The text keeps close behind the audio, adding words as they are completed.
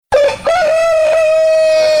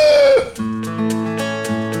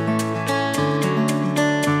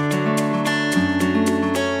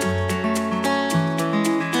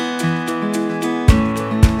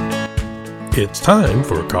time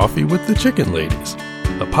for Coffee with the Chicken Ladies,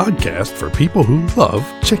 a podcast for people who love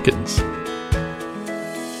chickens.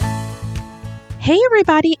 Hey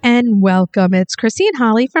everybody and welcome. It's Chrissy and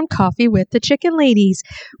Holly from Coffee with the Chicken Ladies.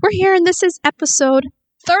 We're here and this is episode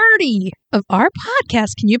 30 of our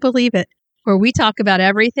podcast. Can you believe it? Where we talk about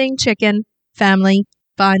everything chicken, family,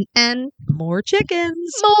 fun, and more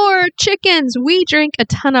chickens. More chickens. We drink a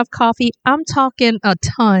ton of coffee. I'm talking a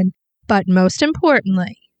ton. But most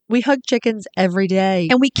importantly, we hug chickens every day.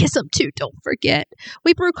 And we kiss them too, don't forget.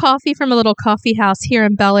 We brew coffee from a little coffee house here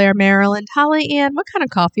in Bel Air, Maryland. Holly Ann, what kind of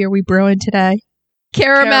coffee are we brewing today?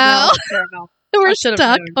 Caramel. We're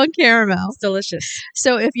stuck on caramel. It's delicious.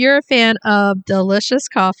 So if you're a fan of delicious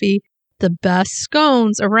coffee, the best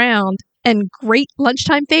scones around, and great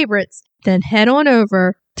lunchtime favorites, then head on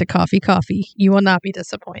over to Coffee Coffee. You will not be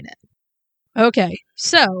disappointed. Okay,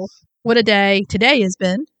 so what a day today has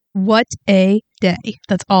been. What a day.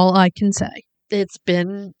 That's all I can say. It's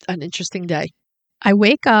been an interesting day. I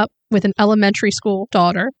wake up with an elementary school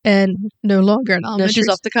daughter and no longer an elementary. No, she's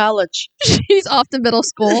off to college. She's off to middle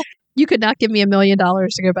school. You could not give me $1 million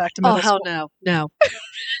to go back to middle school. Oh, hell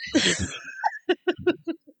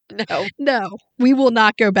no. No, we will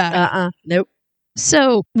not go back. Nope.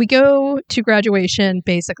 So we go to graduation,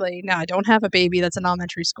 basically. Now, I don't have a baby that's in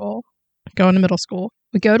elementary school. Going to middle school.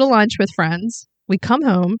 We go to lunch with friends. We come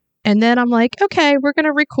home, and then I'm like, okay, we're going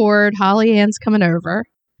to record. Holly Ann's coming over.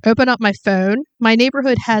 Open up my phone. My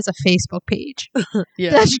neighborhood has a Facebook page. Yeah.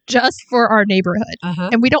 That's just for our neighborhood.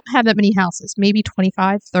 And we don't have that many houses, maybe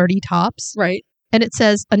 25, 30 tops. Right. And it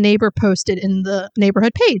says a neighbor posted in the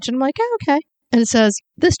neighborhood page. And I'm like, oh, okay. And it says,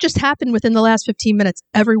 this just happened within the last 15 minutes.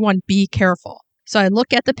 Everyone be careful. So I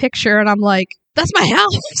look at the picture and I'm like, that's my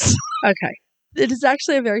house. Okay. It is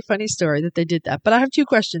actually a very funny story that they did that. But I have two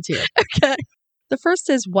questions here. Okay. The first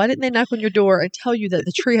is, why didn't they knock on your door and tell you that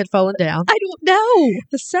the tree had fallen down? I don't know.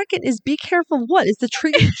 The second is, be careful what? Is the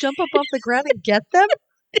tree going to jump up off the ground and get them?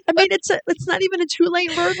 I mean, it's not even a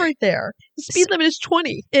 2-lane road right there. The speed limit is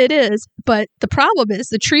 20. It is. But the problem is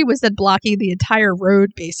the tree was then blocking the entire road,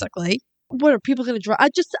 basically. What, are people going to drive? I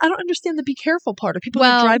don't understand the be careful part. Are people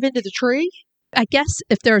going to drive into the tree? I guess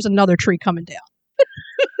if there's another tree coming down.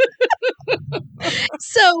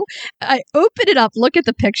 So I open it up, look at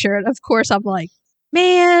the picture, and of course I'm like,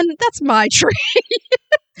 man, that's my tree.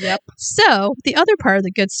 Yep. So the other part of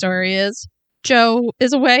the good story is Joe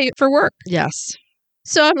is away for work. Yes.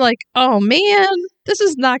 So I'm like, oh man, this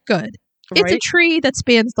is not good. Right? It's a tree that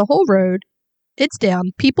spans the whole road. It's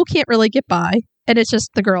down. People can't really get by. And it's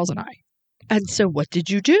just the girls and I. And so what did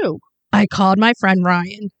you do? I called my friend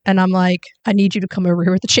Ryan and I'm like, I need you to come over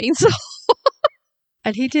here with the chainsaw.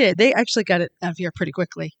 And he did. They actually got it out of here pretty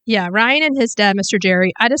quickly. Yeah, Ryan and his dad, Mr.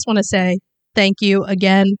 Jerry, I just want to say thank you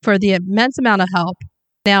again for the immense amount of help.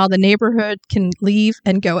 Now the neighborhood can leave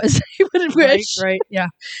and go as they would wish. Right, yeah.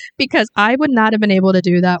 Because I would not have been able to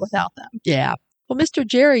do that without them. Yeah. Well, Mr.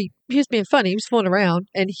 Jerry, he was being funny. He was fooling around,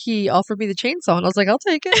 and he offered me the chainsaw, and I was like, I'll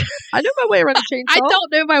take it. I know my way around a chainsaw. I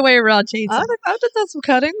don't know my way around a chainsaw. I've just done some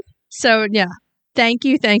cutting. So, yeah. Thank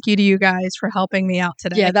you to you guys for helping me out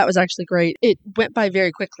today. Yeah, that was actually great. It went by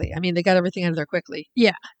very quickly. I mean, they got everything out of there quickly.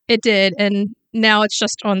 Yeah, it did. And now it's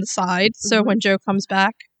just on the side. So when Joe comes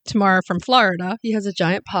back tomorrow from Florida, he has a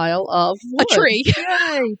giant pile of wood. A tree.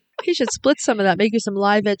 Yay. He should split some of that, make you some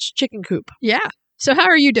live edge chicken coop. Yeah. So how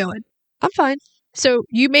are you doing? I'm fine. So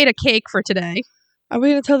you made a cake for today. Are we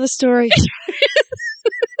going to tell this story?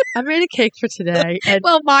 I made a cake for today. And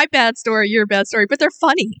well, my bad story, your bad story, but they're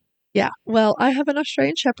funny. Yeah. Well, I have an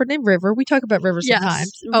Australian Shepherd named River. We talk about River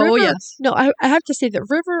sometimes. Oh, River, yes. No, I have to say that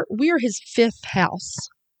River, we are his 5th house.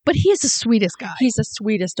 But he is the sweetest guy. He's the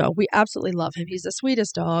sweetest dog. We absolutely love him. He's the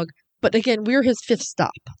sweetest dog. But again, we're his 5th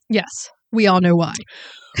stop. Yes. We all know why.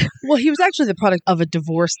 Well, he was actually the product of a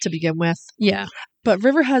divorce to begin with. Yeah. But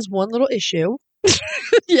River has one little issue.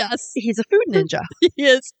 Yes. He's a food ninja. He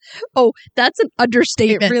is. Oh, that's an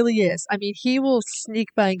understatement. It really is. I mean, he will sneak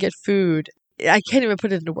by and get food. I can't even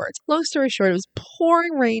put it into words. Long story short, it was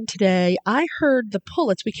pouring rain today. I heard the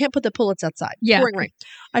pullets. We can't put the pullets outside. Yeah. Pouring rain.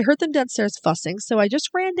 I heard them downstairs fussing, so I just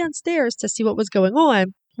ran downstairs to see what was going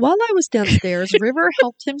on. While I was downstairs, River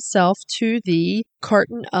helped himself to the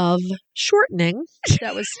carton of shortening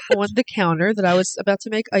that was on the counter that I was about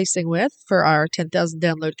to make icing with for our 10,000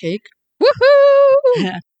 download cake.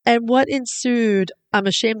 Woohoo! And what ensued, I'm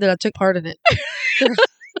ashamed that I took part in it.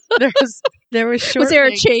 There was shortening. Was there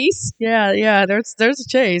a chase? Yeah. There's a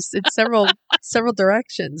chase in several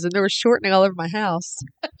directions, and there was shortening all over my house.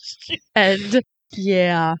 And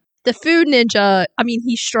yeah, the food ninja. I mean,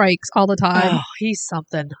 he strikes all the time. Oh, he's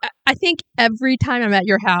something. I think every time I'm at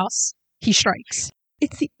your house, he strikes.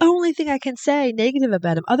 It's the only thing I can say negative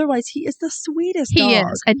about him. Otherwise, he is the sweetest dog. He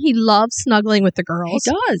is. And he loves snuggling with the girls.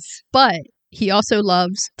 He does. But he also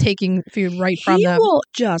loves taking food right from them. He will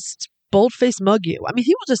just bold-faced mug you. I mean,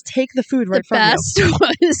 he will just take the food right from you. The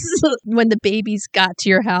best was when the babies got to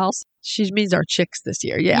your house. She means our chicks this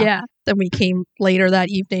year, yeah. Yeah. Then we came later that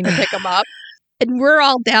evening to pick them up. And we're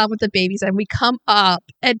all down with the babies. And we come up.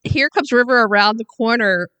 And here comes River around the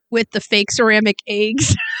corner with the fake ceramic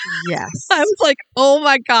eggs. Yes. I was like, oh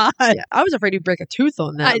my God. Yeah, I was afraid he'd break a tooth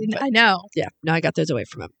on them. I know. Yeah, no, I got those away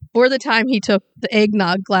from him. Or the time he took the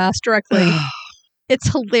eggnog glass directly.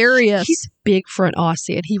 It's hilarious. He's big for an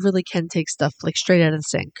Aussie, and he really can take stuff like straight out of the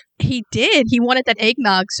sink. He did. He wanted that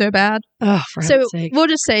eggnog so bad. Oh, for So heaven's sake. we'll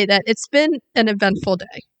just say that it's been an eventful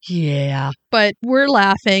day. Yeah. But we're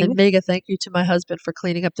laughing. And Vega, thank you to my husband for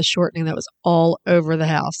cleaning up the shortening that was all over the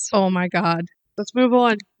house. Oh my God. Let's move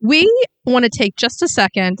on. We want to take just a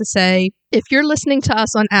second to say, if you're listening to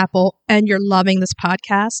us on Apple and you're loving this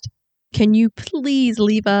podcast, can you please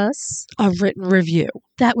leave us A written review.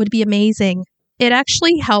 That would be amazing. It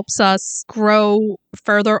actually helps us grow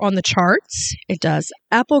further on the charts. It does.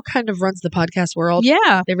 Apple kind of runs the podcast world.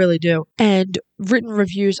 Yeah. They really do. And written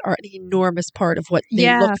reviews are an enormous part of what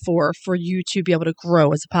they look for you to be able to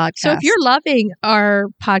grow as a podcast. So if you're loving our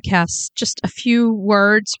podcast, just a few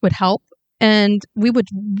words would help. And we would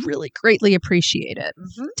really greatly appreciate it.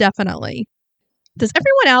 Mm-hmm. Definitely. Does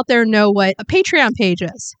everyone out there know what a Patreon page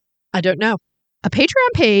is? I don't know. A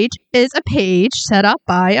Patreon page is a page set up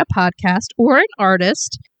by a podcast or an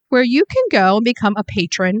artist where you can go and become a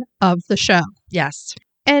patron of the show. Yes.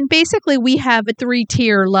 And basically, we have a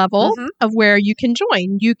 3-tier level of where you can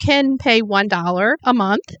join. You can pay $1 a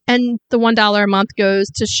month, and the $1 a month goes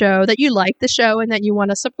to show that you like the show and that you want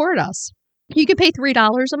to support us. You can pay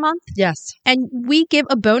 $3 a month. Yes. And we give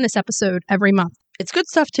a bonus episode every month. It's good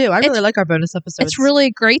stuff, too. I really like our bonus episodes. It's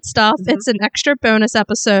really great stuff. Mm-hmm. It's an extra bonus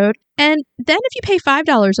episode. And then if you pay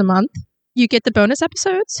 $5 a month, you get the bonus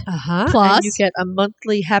episodes. Plus, and you get a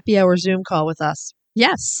monthly happy hour Zoom call with us.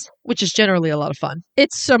 Yes. Which is generally a lot of fun.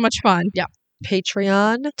 It's so much fun. Yeah.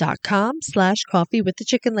 Patreon.com/coffee with the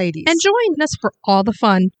chicken ladies. And join us for all the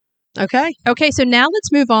fun. Okay. Okay, so now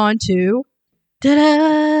let's move on to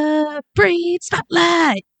Breed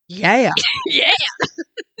Spotlight. Yeah. Yeah.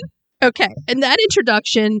 Okay, and that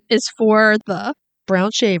introduction is for the brown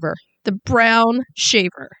shaver. The brown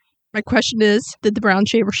shaver. My question is, did the brown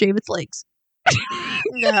shaver shave its legs?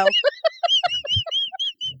 No.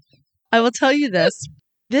 I will tell you this.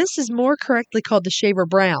 This is more correctly called the Shaver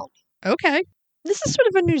Brown. Okay. This is sort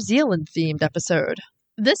of a New Zealand themed episode.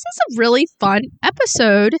 This is a really fun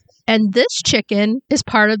episode, and this chicken is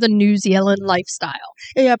part of the New Zealand lifestyle.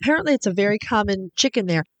 Yeah, apparently it's a very common chicken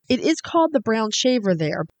there. It is called the brown shaver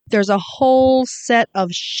there. There's a whole set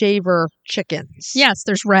of shaver chickens. Yes,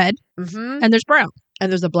 there's red, and there's brown.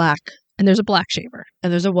 And there's a black. And there's a black shaver.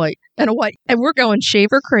 And there's a white. And a white. And we're going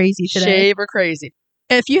shaver crazy today. Shaver crazy.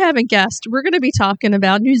 If you haven't guessed, we're going to be talking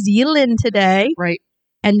about New Zealand today. Right.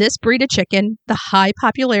 And this breed of chicken, the high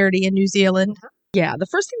popularity in New Zealand. Yeah, the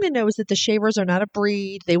first thing to know is that the shavers are not a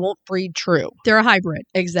breed. They won't breed true. They're a hybrid.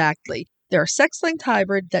 Exactly. They're a sex-linked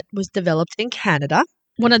hybrid that was developed in Canada.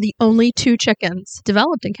 One of the only 2 chickens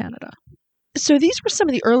developed in Canada. So these were some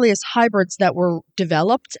of the earliest hybrids that were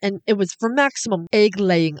developed, and it was for maximum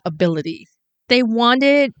egg-laying ability. They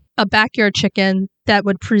wanted a backyard chicken that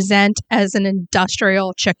would present as an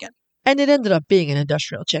industrial chicken. And it ended up being an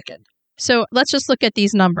industrial chicken. So let's just look at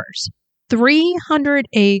these numbers. 300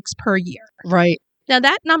 eggs per year. Right. Now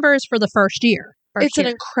that number is for the first year. It's an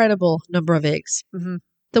incredible number of eggs. Mm-hmm.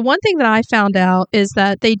 The one thing that I found out is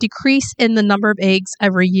that they decrease in the number of eggs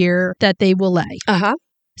every year that they will lay.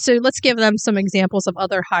 So let's give them some examples of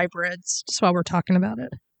other hybrids just while we're talking about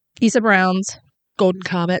it. Isa Browns. Golden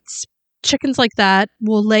Comets. Chickens like that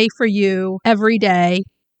will lay for you every day.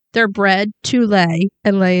 They're bred to lay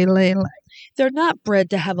and lay. They're not bred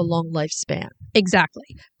to have a long lifespan.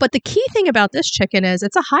 Exactly. But the key thing about this chicken is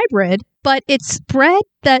it's a hybrid, but it's bred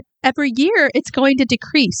that every year it's going to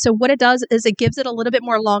decrease. So what it does is it gives it a little bit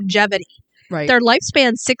more longevity. Right. Their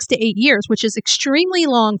lifespan 6 to 8 years, which is extremely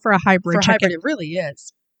long for a hybrid chicken. Hybrid, it really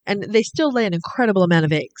is. And they still lay an incredible amount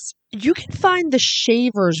of eggs. You can find the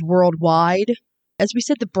shavers worldwide. As we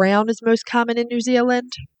said, the brown is most common in New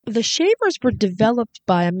Zealand. The shavers were developed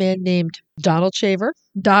by a man named Donald Shaver.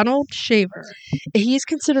 Donald Shaver. He's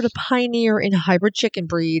considered a pioneer in hybrid chicken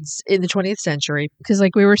breeds in the 20th century. Because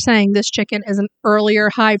like we were saying, this chicken is an earlier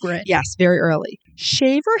hybrid. Yes, very early.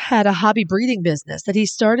 Shaver had a hobby breeding business that he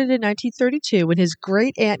started in 1932 when his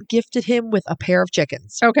great aunt gifted him with a pair of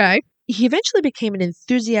chickens. Okay. he eventually became an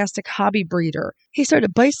enthusiastic hobby breeder. He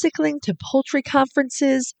started bicycling to poultry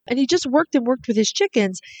conferences, and he just worked and worked with his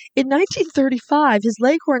chickens. In 1935, his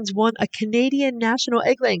Leghorns won a Canadian national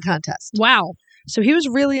egg laying contest. Wow. So he was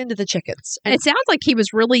really into the chickens. And It sounds like he was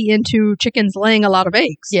really into chickens laying a lot of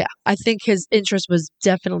eggs. yeah, I think his interest was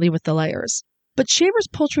definitely with the layers. But Shaver's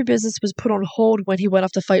poultry business was put on hold when he went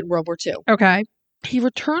off to fight in World War II. Okay. He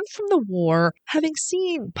returned from the war having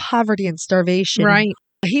seen poverty and starvation. Right.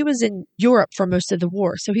 He was in Europe for most of the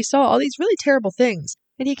war, so he saw all these really terrible things.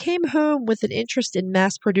 And he came home with an interest in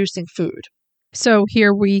mass producing food. So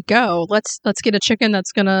here we go. Let's get a chicken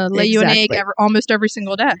that's going to lay you an egg Exactly. almost every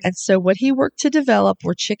single day. And so what he worked to develop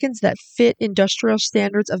were chickens that fit industrial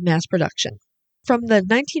standards of mass production. From the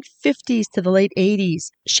 1950s to the late 80s,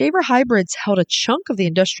 Shaver hybrids held a chunk of the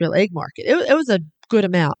industrial egg market. It was a good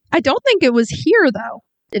amount. I don't think it was here, though.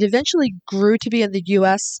 It eventually grew to be in the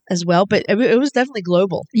U.S. as well, but it was definitely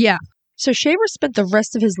global. Yeah. So Shaver spent the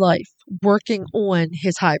rest of his life working on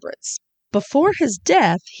his hybrids. Before his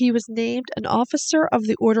death, he was named an Officer of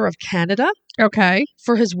the Order of Canada Okay.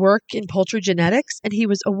 for his work in poultry genetics, and he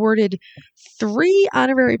was awarded 3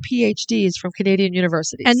 honorary PhDs from Canadian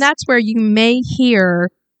universities. And that's where you may hear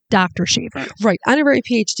Dr. Shaver. right. Honorary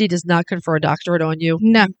PhD does not confer a doctorate on you.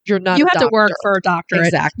 No. You're not You a have to work doctor. for a doctorate.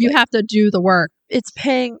 Exactly. You have to do the work. It's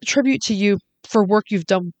paying tribute to you for work you've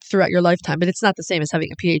done throughout your lifetime, but it's not the same as having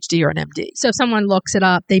a PhD or an MD. So if someone looks it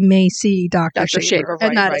up, they may see Dr. Dr. Shaver,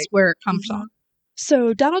 and that right. is where it comes Mhm. from.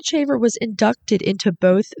 So Donald Shaver was inducted into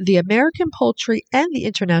both the American Poultry and the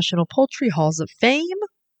International Poultry Halls of Fame.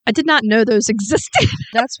 I did not know those existed.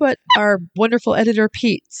 That's what our wonderful editor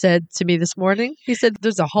Pete said to me this morning. He said,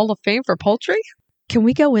 there's a Hall of Fame for poultry? Can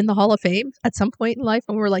we go in the Hall of Fame at some point in life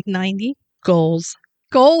when we're like 90? Goals.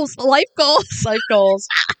 Goals, life goals. Life goals.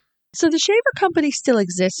 So the Shaver Company still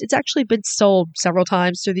exists. It's actually been sold several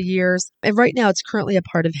times through the years. And right now it's currently a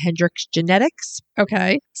part of Hendrix Genetics.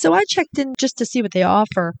 Okay. So I checked in just to see what they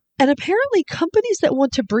offer. And apparently companies that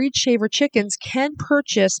want to breed Shaver chickens can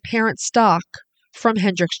purchase parent stock from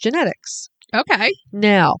Hendrix Genetics. Okay.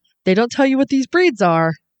 Now, they don't tell you what these breeds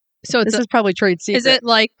are. So it's This is probably trade secret. is it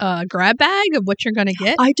like a grab bag of what you're going to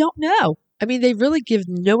get? I don't know. I mean, they really give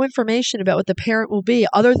no information about what the parent will be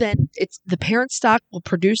other than it's the parent stock will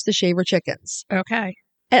produce the Shaver chickens. Okay.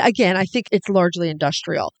 And again, I think it's largely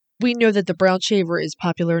industrial. We know that the brown shaver is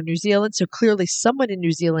popular in New Zealand, so clearly someone in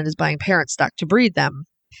New Zealand is buying parent stock to breed them.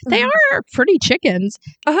 They are pretty chickens.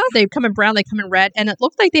 Uh-huh. They come in brown, they come in red, and it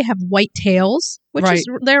looks like they have white tails, which Right. is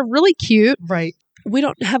they're really cute. Right. We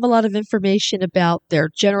don't have a lot of information about their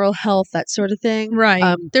general health, that sort of thing.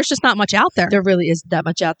 Right. There's just not much out there. There really isn't that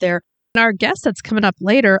much out there. And our guest that's coming up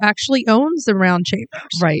later actually owns the round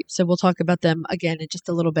shavers. Right. So we'll talk about them again in just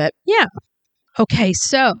a little bit. Yeah. Okay,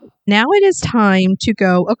 so now it is time to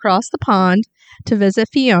go across the pond to visit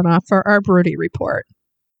Fiona for our broody report.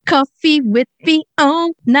 Coffee with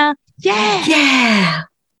Fiona. Yeah. Yeah.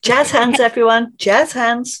 Jazz hands, everyone. Jazz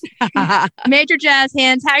hands. Major jazz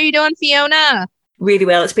hands. How are you doing, Fiona? Really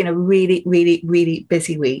well. It's been a really, really, really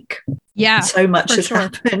busy week. Yeah, So much for has sure.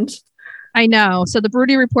 happened. I know. So the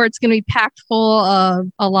broody report's going to be packed full of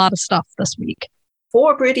a lot of stuff this week.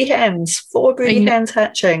 4 broody hens. 4 broody I know. hens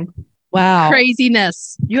hatching. Wow.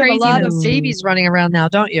 Craziness. You have a lot of Craziness. babies running around now,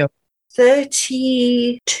 don't you?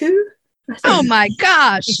 32, I think. Oh my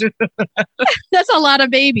gosh. That's a lot of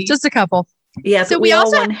babies. Just a couple. Yeah, So but we we are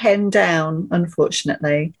also- one hen down,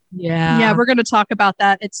 unfortunately. Yeah. Yeah, we're going to talk about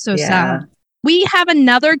that. It's so Yeah. sad. We have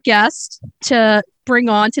another guest to bring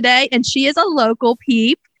on today, and she is a local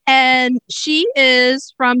peep. And she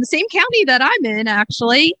is from the same county that I'm in,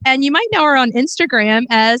 actually. And you might know her on Instagram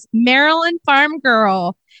as Maryland Farm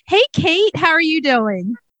Girl. Hey, Kate, how are you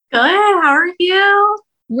doing? Good. How are you?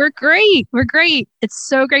 We're great. We're great. It's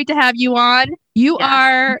so great to have you on. You Yes.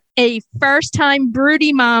 are a first-time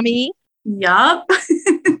broody mommy. Yup.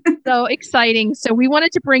 So exciting. So we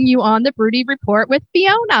wanted to bring you on the Broody Report with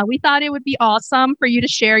Fiona. We thought it would be awesome for you to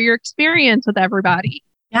share your experience with everybody.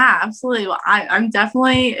 Yeah, absolutely. Well, I'm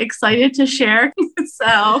definitely excited to share.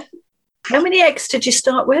 So How many eggs did you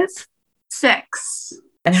start with? 6.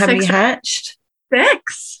 And how many 6. hatched?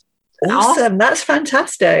 6. Awesome. That's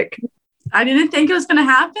fantastic. I didn't think it was going to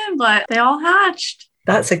happen, but they all hatched.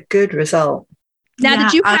 That's a good result. Now, Yeah,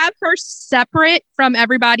 did you I- have her separate from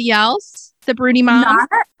everybody else, the broody mom? Not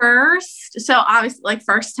at first. So obviously, like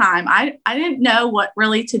first time, I didn't know what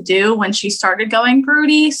really to do when she started going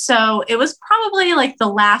broody. So it was probably like the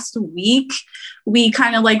last week we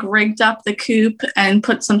kind of like rigged up the coop and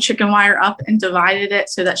put some chicken wire up and divided it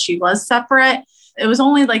so that she was separate. It was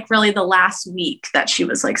only like really the last week that she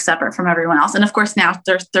was like separate from everyone else. And of course now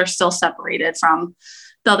they're still separated from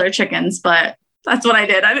the other chickens, but that's what I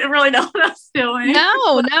did. I didn't really know what I was doing.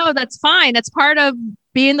 No, that's fine. That's part of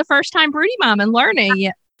being the first time broody mom and learning.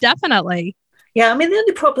 Yeah, definitely. Yeah, I mean, the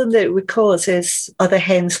only problem that it would cause is other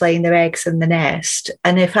hens laying their eggs in the nest.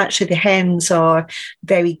 And if actually the hens are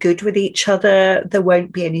very good with each other, there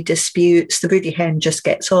won't be any disputes. The broody hen just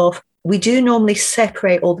gets off. We do normally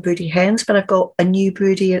separate all the broody hens, but I've got a new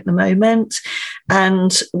broody at the moment.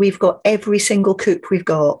 And we've got every single coop we've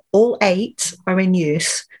got. All 8 are in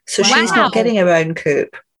use. So she's not getting her own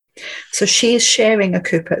coop. So she's sharing a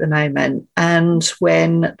coop at the moment. And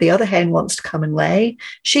when the other hen wants to come and lay,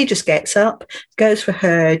 she just gets up, goes for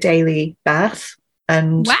her daily bath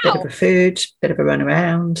and a bit of a food, bit of a run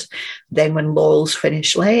around. Then when Laurel's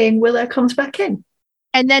finished laying, Willow comes back in.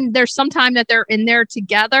 And then there's some time that they're in there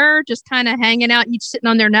together, just kind of hanging out, each sitting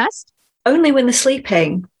on their nest? Only when they're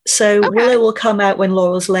sleeping. So Willow will come out when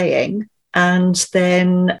Laurel's laying, and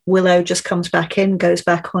then Willow just comes back in, goes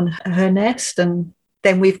back on her nest, and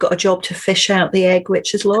then we've got a job to fish out the egg,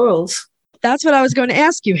 which is Laurel's. That's what I was going to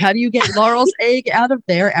ask you. How do you get Laurel's egg out of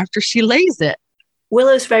there after she lays it?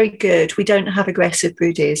 Willow's very good. We don't have aggressive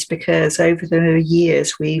broodies because over the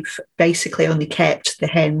years, we've basically only kept the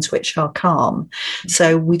hens which are calm.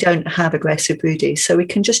 So we don't have aggressive broodies. So we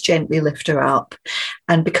can just gently lift her up.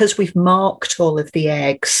 And because we've marked all of the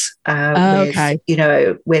eggs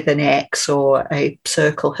with an X or a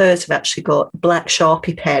circle, hers have actually got black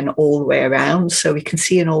Sharpie pen all the way around. So we can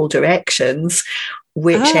see in all directions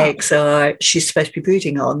which eggs she's supposed to be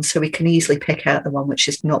brooding on, so we can easily pick out the one which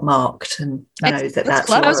is not marked and know that's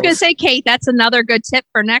I was going to say, Kate, that's another good tip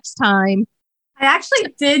for next time. I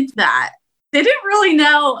actually did that. Didn't really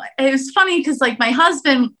know. It was funny because like my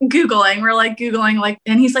husband Googling,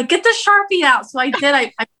 and he's like, get the Sharpie out. So I did.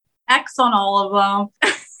 I X on all of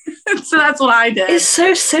them. So that's what I did. It's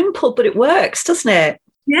so simple, but it works, doesn't it?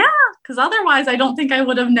 Yeah, because otherwise I don't think I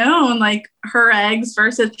would have known like her eggs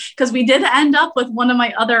versus, because we did end up with one of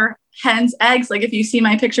my other hen's eggs. Like if you see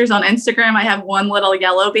my pictures on Instagram, I have one little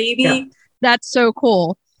yellow baby. Yeah. That's so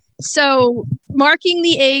cool. So marking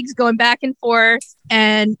the eggs, going back and forth.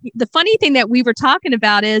 And the funny thing that we were talking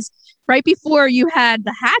about is right before you had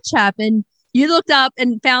the hatch happen, you looked up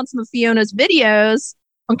and found some of Fiona's videos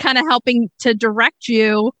on kind of helping to direct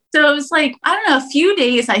you. So it was like, I don't know, a few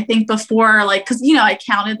days, I think, before, like, because, I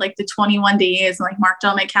counted like the 21 days and like marked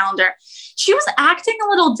on my calendar. She was acting a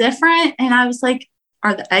little different. And I was like,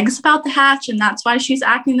 are the eggs about to hatch? And that's why she's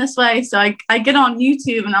acting this way. So I get on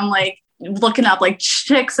YouTube and I'm like looking up like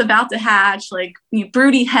chicks about to hatch, like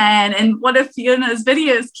broody hen. And what if Fiona's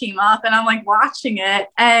videos came up and I'm like watching it.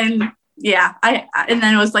 And yeah, and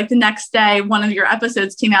then it was like the next day, one of your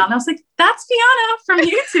episodes came out and I was like, that's Fiona from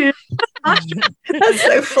YouTube. That's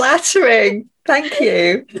so flattering. Thank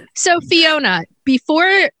you. So Fiona,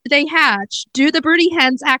 before they hatch, do the broody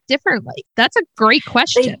hens act differently? That's a great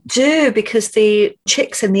question. They do, because the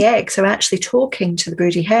chicks and the eggs are actually talking to the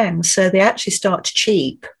broody hen. So they actually start to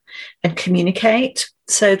cheep and communicate.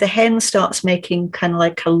 So the hen starts making kind of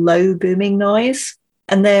like a low booming noise,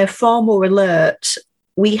 and they're far more alert.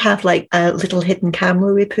 We have like a little hidden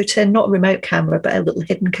camera we put in, not a remote camera, but a little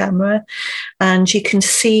hidden camera. And you can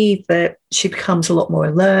see that she becomes a lot more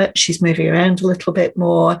alert. She's moving around a little bit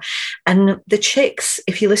more. And the chicks,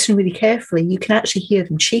 if you listen really carefully, you can actually hear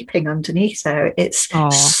them cheeping underneath there. It's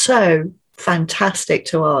so fantastic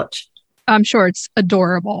to watch. I'm sure it's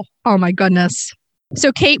adorable. Oh my goodness.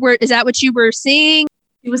 So Kate, is that what you were seeing?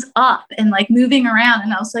 She was up and like moving around,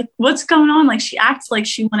 and I was like, what's going on? Like she acts like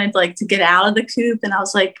she wanted like to get out of the coop, and I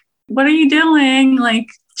was like, what are you doing? Like,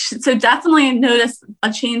 so definitely noticed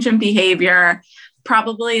a change in behavior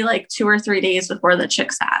probably like 2 or 3 days before the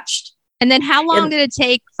chicks hatched. And then how long did it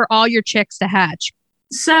take for all your chicks to hatch?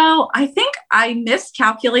 So I think I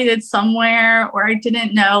miscalculated somewhere, or I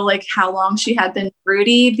didn't know like how long she had been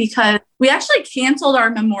broody, because we actually canceled our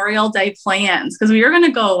Memorial Day plans because we were going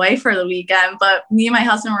to go away for the weekend. But me and my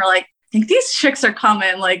husband were like, I think these chicks are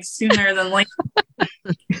coming like sooner than later.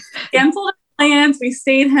 Canceled our plans. We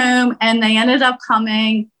stayed home and they ended up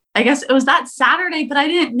coming. I guess it was that Saturday, but I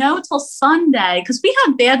didn't know till Sunday because we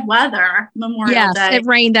had bad weather Memorial Day. It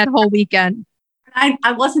rained that whole weekend.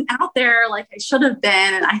 I wasn't out there like I should have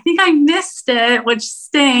been. And I think I missed it, which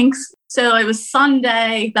stinks. So it was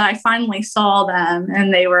Sunday that I finally saw them,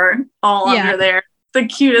 and they were all under there. The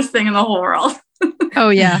cutest thing in the whole world. Oh,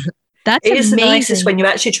 yeah. That's it is amazing. The nicest when you're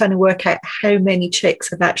actually trying to work out how many chicks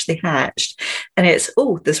have actually hatched. And it's,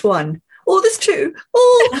 there's one. Oh, there's two.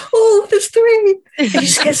 Oh, there's three. And you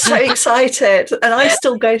just get so excited. And I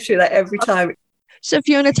still go through that every time. So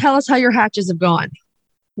Fiona, tell us how your hatches have gone.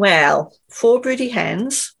 Well, 4 broody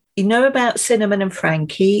hens, You know about Cinnamon and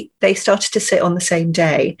Frankie? They started to sit on the same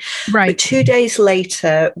day. Right. But 2 days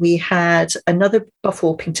later, we had another Buff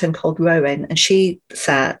Orpington called Rowan, and she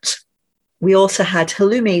sat. We also had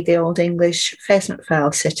Halloumi, the Old English pheasant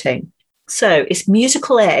fowl, sitting. So it's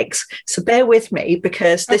musical eggs. So bear with me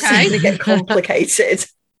because this is going to get complicated.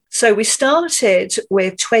 So we started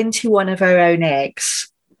with 21 of our own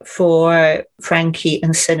eggs for Frankie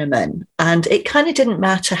and Cinnamon. And it kind of didn't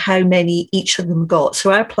matter how many each of them got.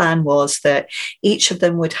 So our plan was that each of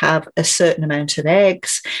them would have a certain amount of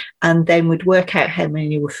eggs, and then we'd work out how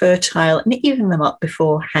many were fertile and even them up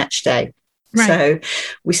before hatch day. Right. So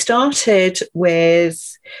we started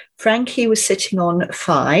with Frankie was sitting on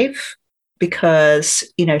 5 because,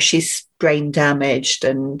 you know, she's brain damaged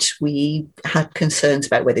and we had concerns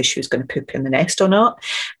about whether she was going to poop in the nest or not,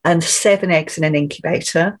 and 7 eggs in an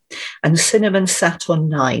incubator. And Cinnamon sat on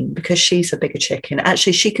 9 because she's a bigger chicken.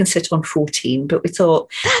 Actually, she can sit on 14, but we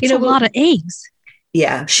thought, that's a lot of eggs.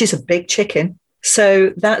 Yeah, she's a big chicken.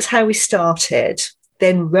 So that's how we started.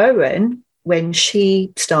 Then Rowan, when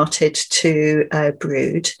she started to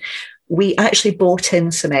brood, we actually bought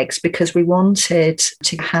in some eggs because we wanted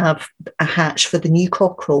to have a hatch for the new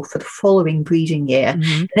cockerel for the following breeding year.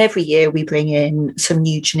 Mm-hmm. And every year we bring in some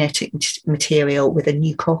new genetic material with a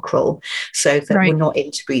new cockerel so that we're not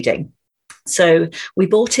interbreeding. So we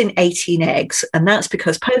bought in 18 eggs, and that's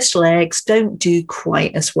because postal eggs don't do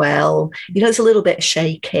quite as well. You know, it's a little bit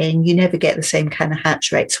shaking. You never get the same kind of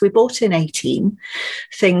hatch rate. So we bought in 18,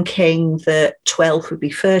 thinking that 12 would be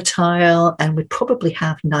fertile and we'd probably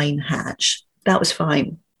have 9 hatch. That was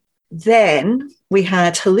fine. Then we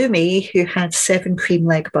had Halloumi, who had 7 cream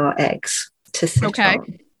leg bar eggs to sit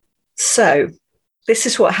on. So this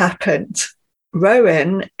is what happened.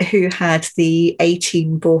 Rowan, who had the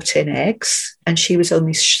 18 bought-in eggs, and she was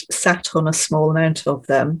only sat on a small amount of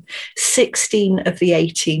them, 16 of the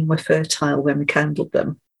 18 were fertile when we candled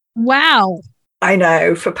them. Wow. I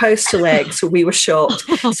know, for postal eggs, we were shocked.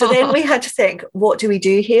 So then we had to think, what do we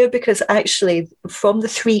do here? Because actually, from the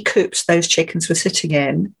 3 coops those chickens were sitting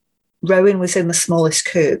in, Rowan was in the smallest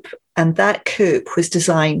coop, and that coop was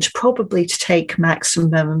designed probably to take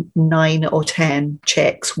maximum 9 or 10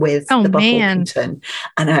 chicks with the Buff Orpington.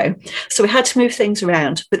 I know. So we had to move things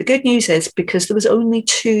around. But the good news is, because there was only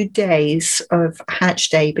 2 days of hatch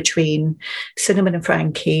day between Cinnamon and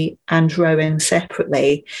Frankie and Rowan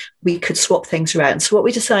separately, we could swap things around. So what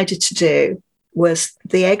we decided to do was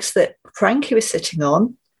the eggs that Frankie was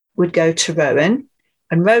sitting would go to Rowan,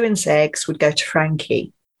 and Rowan's eggs would go to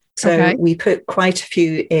Frankie. So we put quite a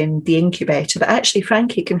few in the incubator, but actually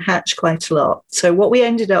Frankie can hatch quite a lot. So what we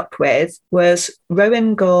ended up with was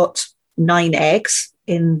Rowan got 9 eggs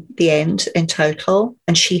in the end in total,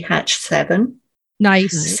 and she hatched 7.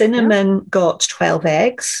 Nice. Cinnamon got 12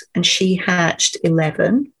 eggs, and she hatched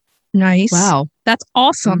 11. Nice. Wow. That's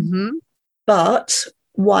awesome. Mm-hmm. But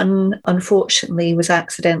one, unfortunately, was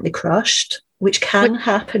accidentally crushed, which can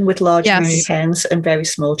happen with large breeding hens and very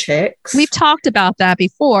small chicks. We've talked about that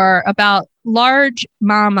before, about large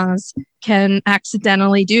mamas can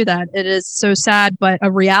accidentally do that. It is so sad, but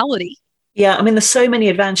a reality. Yeah, I mean, there's so many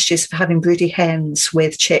advantages of having broody hens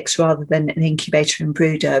with chicks rather than an incubator and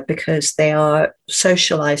brooder, because they are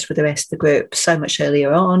socialized with the rest of the group so much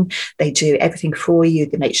earlier on. They do everything for you.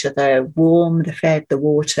 They make sure they're warm, they're fed, they're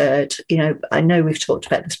watered. You know, I know we've talked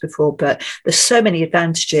about this before, but there's so many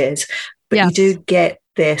advantages. But you do get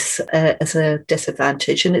this as a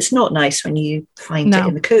disadvantage, and it's not nice when you find it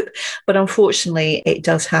in the coop, but unfortunately it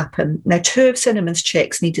does happen. Now, 2 of Cinnamon's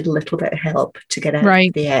chicks needed a little bit of help to get out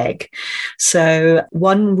of the egg. So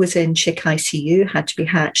one was in chick ICU, had to be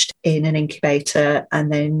hatched in an incubator and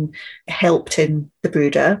then helped in the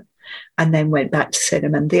brooder, and then went back to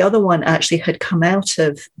Cinnamon. The other one actually had come out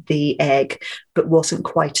of the egg but wasn't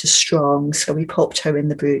quite as strong, so we popped her in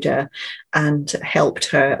the brooder and helped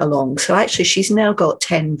her along. So actually she's now got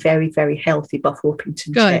 10 very, very healthy Buff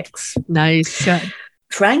Orpington chicks. Nice. Good.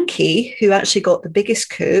 Frankie, who actually got the biggest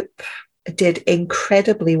coop, did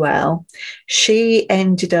incredibly well. She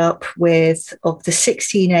ended up with, of the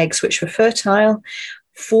 16 eggs which were fertile,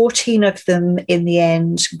 14 of them in the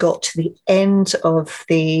end got to the end of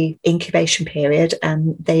the incubation period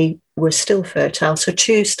and they were still fertile. So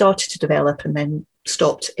 2 started to develop and then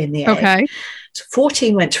stopped in the egg. So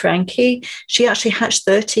 14 went to Frankie. She actually hatched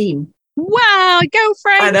 13. Wow, go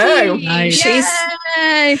Frankie! I know.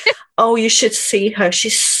 Nice. Oh, you should see her.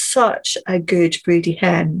 She's such a good broody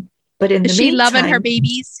hen. But in the meantime, loving her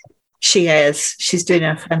babies? She is. She's doing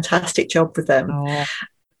a fantastic job with them. Oh.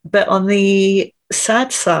 But on the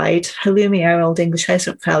sad side, Halloumi, our Old English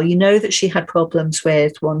pheasant fowl, you know that she had problems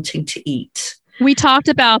with wanting to eat. We talked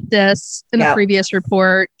about this in a previous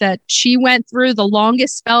report that she went through the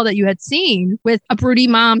longest spell that you had seen with a broody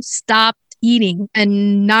mom stopped eating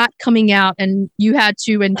and not coming out, and you had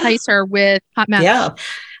to entice her with hot mash. Yeah.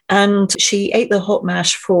 And she ate the hot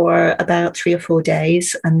mash for about 3 or 4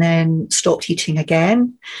 days and then stopped eating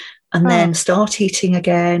again and then start eating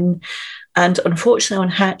again. And unfortunately, on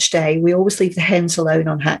hatch day, we always leave the hens alone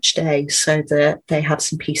on hatch day so that they have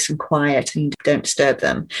some peace and quiet and you don't disturb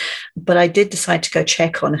them. But I did decide to go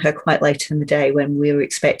check on her quite late in the day when we were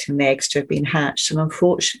expecting the eggs to have been hatched. And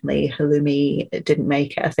unfortunately, Halloumi didn't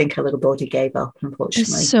make it. I think her little body gave up,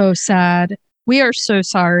 unfortunately. It's so sad. We are so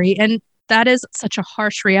sorry. And that is such a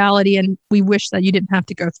harsh reality. And we wish that you didn't have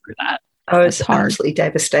to go through that. I was absolutely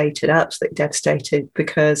devastated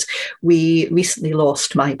because we recently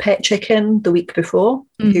lost my pet chicken the week before,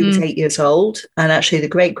 who was 8 years old, and actually the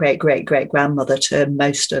great-great-great-great-grandmother to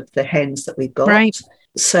most of the hens that we've got. Right.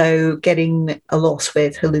 So getting a loss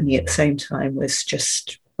with Halloumi at the same time was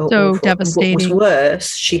just so awful. devastating. What was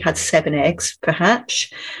worse, she had 7 eggs per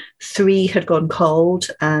hatch. 3 had gone cold,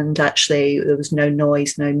 and actually there was no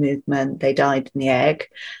noise, no movement. They died in the egg,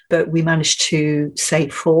 but we managed to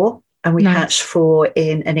save 4. And we hatched 4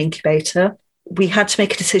 in an incubator. We had to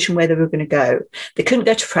make a decision where they were going to go. They couldn't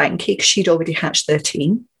go to Frankie because she'd already hatched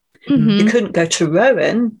 13. They couldn't go to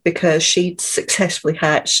Rowan because she'd successfully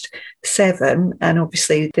hatched 7. And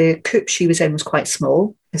obviously the coop she was in was quite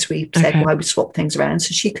small, as we said, why we swapped things around.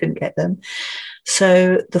 So she couldn't get them.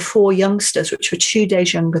 So the 4 youngsters, which were 2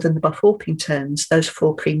 days younger than the Buff Orpingtons, those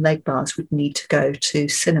 4 cream leg bars would need to go to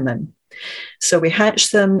Cinnamon. So we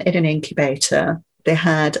hatched them in an incubator. They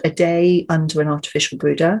had a day under an artificial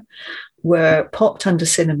brooder, were popped under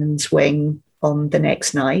Cinnamon's wing on the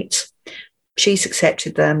next night. She's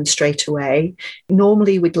accepted them straight away.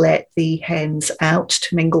 Normally we'd let the hens out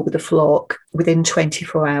to mingle with the flock within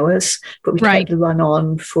 24 hours, but we kept the run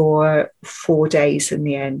on for 4 days in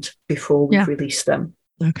the end before we released them.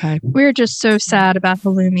 Okay. We're just so sad about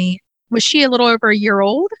Halloumi. Was she a little over a year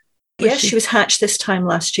old? Yes, she was hatched this time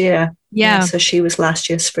last year. Yeah. So she was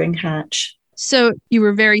last year's spring hatch. So you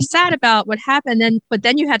were very sad about what happened, but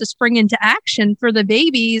then you had to spring into action for the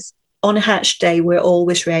babies. On hatch day, we're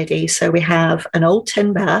always ready. So we have an old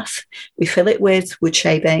tin bath. We fill it with wood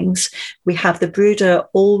shavings. We have the brooder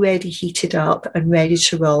already heated up and ready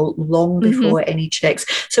to roll long before any chicks.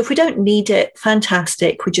 So if we don't need it,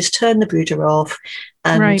 fantastic. We just turn the brooder off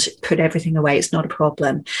and put everything away. It's not a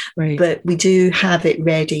problem. Right. But we do have it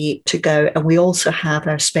ready to go. And we also have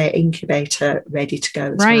our spare incubator ready to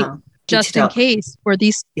go as well. Just in case, for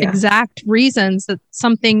these exact reasons that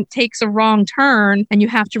something takes a wrong turn and you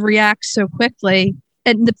have to react so quickly.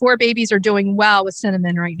 And the 4 babies are doing well with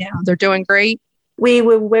Cinnamon right now. They're doing great. We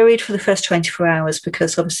were worried for the first 24 hours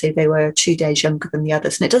because obviously they were 2 days younger than the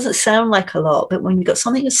others. And it doesn't sound like a lot, but when you've got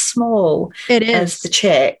something as small as the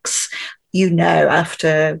chicks, you know,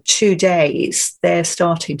 after 2 days, they're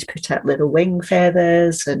starting to put out little wing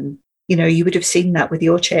feathers. And, you know, you would have seen that with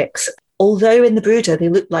your chicks. Although in the brooder, they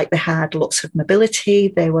looked like they had lots of mobility,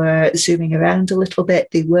 they were zooming around a little bit,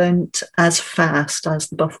 they weren't as fast as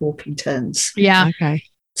the Buff Orpingtons. Yeah. Okay.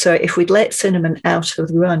 So if we'd let Cinnamon out of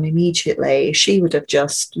the run immediately, she would have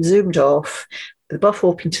just zoomed off, the Buff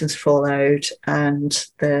Orpingtons followed, and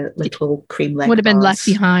the little cream leg would have been bars. left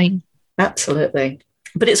behind. Absolutely.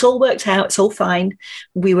 But it's all worked out. It's all fine.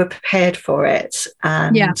 We were prepared for it,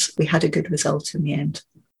 and we had a good result in the end.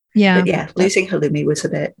 Yeah. But losing Halloumi was a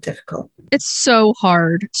bit difficult. It's so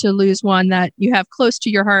hard to lose one that you have close to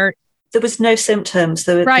your heart. There was no symptoms.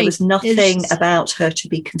 There was nothing about her to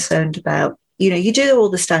be concerned about. You know, you do all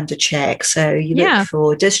the standard checks. So you look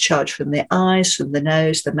for discharge from the eyes, from the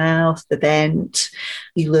nose, the mouth, the vent.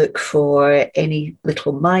 You look for any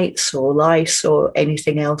little mites or lice or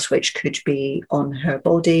anything else which could be on her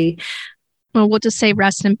body. Well, we'll just say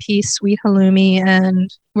rest in peace, sweet Halloumi,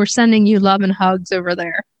 and we're sending you love and hugs over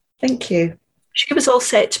there. Thank you. She was all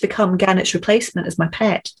set to become Gannett's replacement as my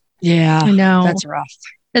pet. Yeah, I know. That's rough.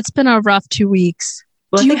 It's been a rough 2 weeks.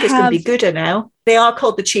 Well, I think it's going to be Gouda now. They are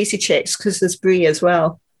called the cheesy chicks because there's Brie as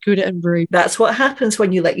well. Gouda and Brie. That's what happens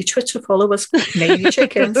when you let your Twitter followers name your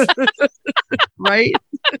chickens. Right?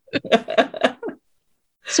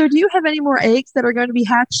 So do you have any more eggs that are going to be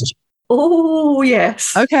hatched? Oh,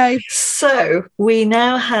 yes. Okay. So we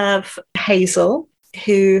now have Hazel,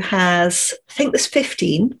 who has, I think there's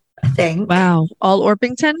 15, I think. Wow. All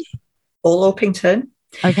Orpington? All Orpington.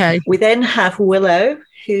 Okay. We then have Willow,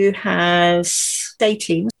 who has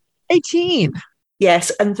 18. 18.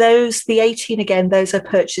 Yes, and the 18 again, those are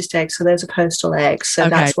purchased eggs, so those are postal eggs. So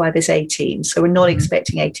that's why there's 18. So we're not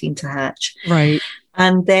expecting 18 to hatch. Right.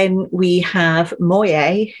 And then we have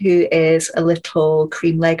Moye, who is a little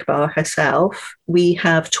cream leg bar herself. We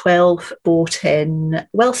have 12 bought in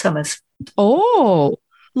well summers. Oh,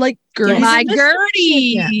 like Gertie. My the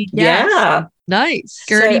Gertie. Yes. Yeah. Nice.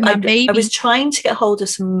 Gertie, my baby. I was trying to get hold of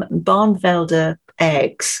some Barnvelder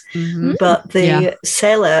eggs, Mhm. but the Yeah.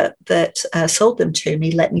 seller that sold them to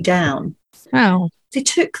me let me down. Oh. They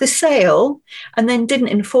took the sale and then didn't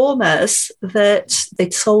inform us that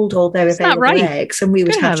they'd sold all their That's not available right. eggs, and we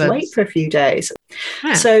would Good have to heavens. wait for a few days.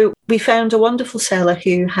 Yeah. So we found a wonderful seller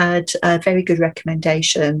who had very good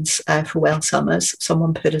recommendations for well summers.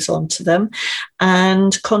 Someone put us on to them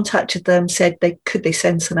and contacted them, said could they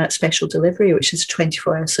send some out special delivery, which is a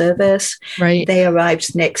 24-hour service. Right. They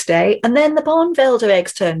arrived next day, and then the Barnvelder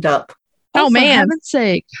eggs turned up. Oh, For man. heaven's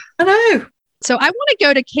sake. I know. So I want to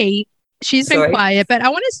go to Kate. She's been Sorry. quiet, but I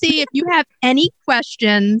want to see if you have any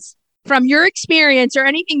questions from your experience or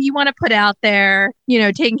anything you want to put out there,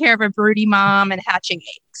 taking care of a broody mom and hatching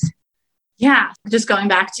eggs. Yeah, just going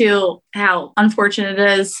back to how unfortunate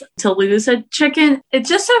it is to lose a chicken. It's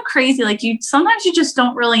just so crazy. Like sometimes you just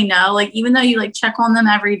don't really know. Like even though you check on them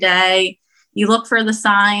every day, you look for the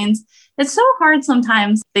signs. It's so hard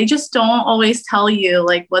sometimes. They just don't always tell you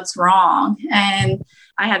what's wrong. And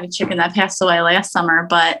I had a chicken that passed away last summer,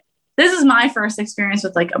 but this is my first experience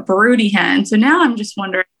with a broody hen. So now I'm just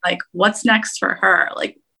wondering what's next for her?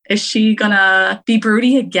 Is she gonna be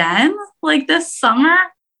broody again this summer?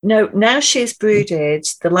 No, now she's brooded,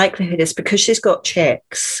 the likelihood is because she's got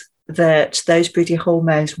chicks that those broody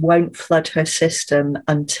hormones won't flood her system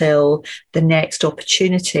until the next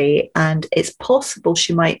opportunity. And it's possible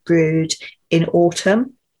she might brood in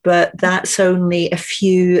autumn, but that's only a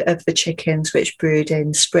few of the chickens which brood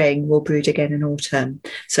in spring will brood again in autumn.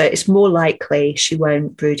 So it's more likely she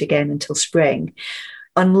won't brood again until spring,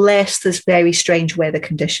 unless there's very strange weather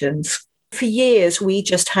conditions. For years, we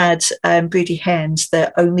just had broody hens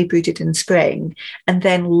that only brooded in spring. And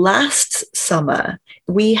then last summer,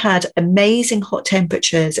 we had amazing hot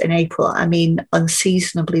temperatures in April. I mean,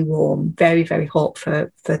 unseasonably warm, very, very hot for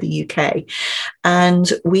the UK. And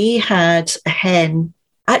we had a hen,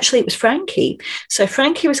 actually it was Frankie. So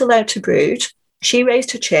Frankie was allowed to brood. She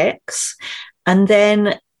raised her chicks. And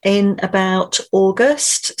then in about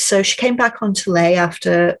August, so she came back onto lay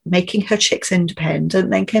after making her chicks independent,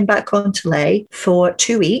 then came back onto lay for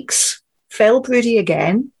 2 weeks, fell broody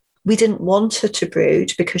again. We didn't want her to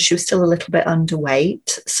brood because she was still a little bit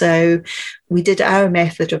underweight. So we did our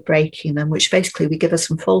method of breaking them, which basically we give her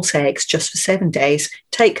some false eggs just for 7 days,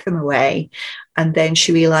 take them away. And then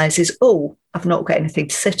she realizes, oh, I've not got anything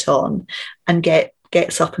to sit on, and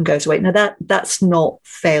gets up and goes away. Now that's not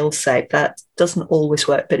fail-safe. That doesn't always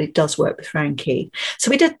work, but it does work with Frankie. So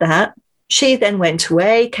we did that. She then went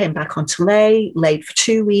away, came back onto lay, laid for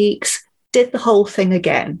 2 weeks, did the whole thing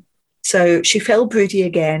again. So she fell broody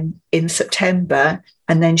again in September,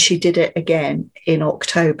 and then she did it again in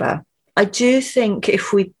October. I do think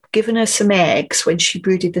if we'd given her some eggs when she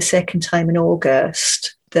brooded the second time in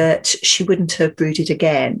August, that she wouldn't have brooded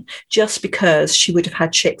again, just because she would have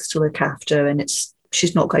had chicks to look after, and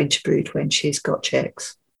she's not going to brood when she's got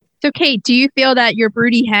chicks. So, Kate, do you feel that your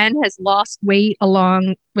broody hen has lost weight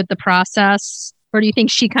along with the process? Or do you think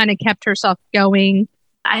she kind of kept herself going?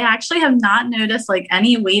 I actually have not noticed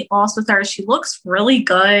any weight loss with her. She looks really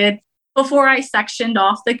good. Before I sectioned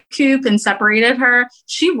off the coop and separated her,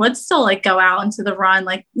 she would still go out into the run,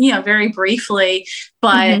 very briefly,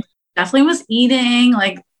 but definitely was eating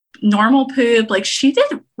normal poop. She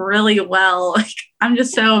did really well. I'm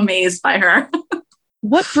just so amazed by her.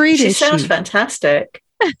 What breed She is she? sounds fantastic.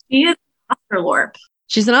 She is Australorp.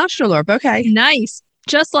 She's an Australorp. Okay. Nice.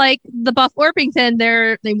 Just like the Buff Orpington,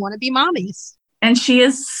 they want to be mommies. And she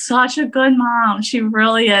is such a good mom. She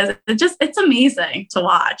really is. It's amazing to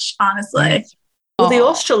watch, honestly. Well, the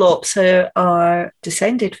Australorps are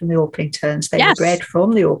descended from the Orpingtons. They were bred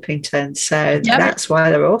from the Orpingtons. So that's why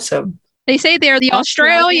they're awesome. They say they're the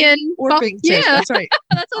Australian Orpington. Yeah, That's right.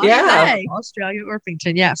 that's what they say. Australian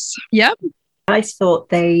Orpington. Yes. Yep. I thought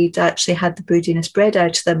they'd actually had the broodiness bred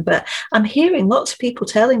out of them, but I'm hearing lots of people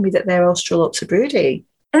telling me that their Australorps are broody.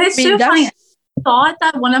 And it's so funny. I thought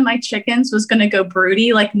that one of my chickens was going to go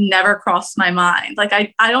broody, never crossed my mind.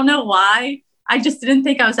 I don't know why. I just didn't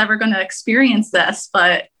think I was ever going to experience this,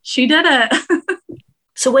 but she did it.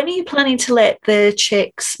 So when are you planning to let the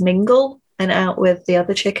chicks mingle and out with the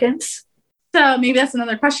other chickens? So maybe that's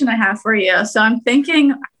another question I have for you. So I'm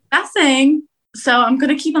guessing, so I'm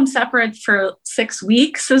going to keep them separate for 6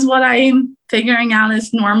 weeks is what I'm figuring out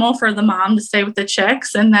is normal for the mom to stay with the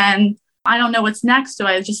chicks. And then I don't know what's next. Do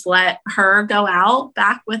I just let her go out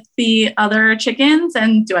back with the other chickens?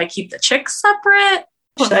 And do I keep the chicks separate?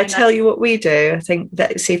 Should I tell you what we do? I think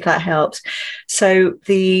see if that helps. So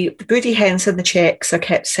the broody hens and the chicks are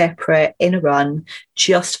kept separate in a run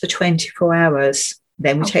just for 24 hours.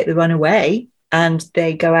 Then we take the run away and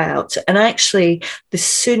they go out. And actually, the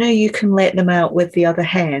sooner you can let them out with the other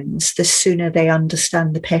hens, the sooner they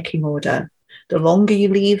understand the pecking order. The longer you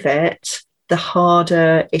leave it, the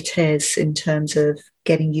harder it is in terms of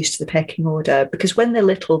getting used to the pecking order. Because when they're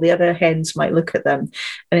little, the other hens might look at them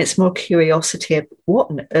and it's more curiosity of what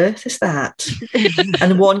on earth is that?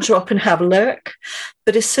 And wander up and have a look.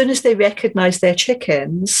 But as soon as they recognize their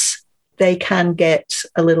chickens, they can get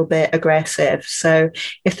a little bit aggressive. So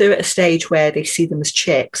if they're at a stage where they see them as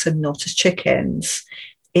chicks and not as chickens,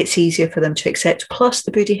 it's easier for them to accept. Plus,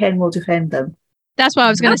 the broody hen will defend them. That's what I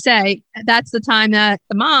was going to say. That's the time that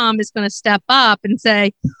the mom is going to step up and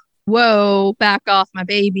say, whoa, back off my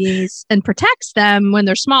babies, and protects them when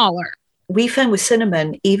they're smaller. We found with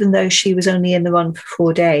Cinnamon, even though she was only in the run for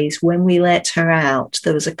 4 days, when we let her out,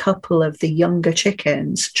 there was a couple of the younger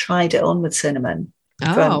chickens tried it on with Cinnamon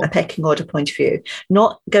from a pecking order point of view.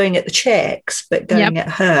 Not going at the chicks, but going at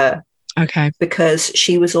her. Okay. Because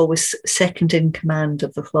she was always second in command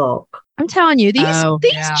of the flock. I'm telling you,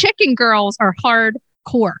 these chicken girls are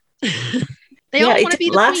hardcore. They all want to be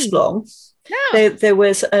the last queen. Long. No. There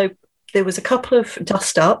was a couple of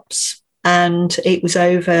dust ups, and it was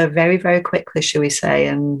over very, very quickly, shall we say?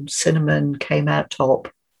 And Cinnamon came out top.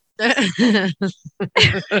 Of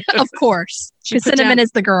course, because Cinnamon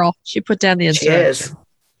is the girl. She put down the instruction.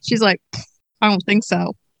 She's like, I don't think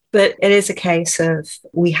so. But it is a case of,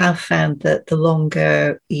 we have found that the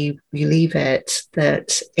longer you leave it,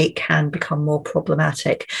 that it can become more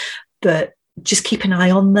problematic. But just keep an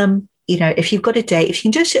eye on them. You know, if you've got a date, if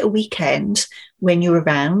you can just at a weekend when you're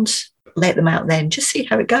around, let them out then, just see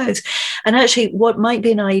how it goes. And actually, what might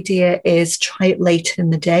be an idea is try it later in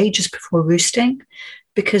the day, just before roosting,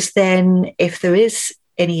 because then if there is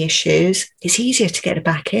any issues, it's easier to get it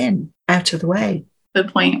back in, out of the way.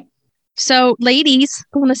 Good point. So, ladies,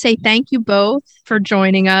 I want to say thank you both for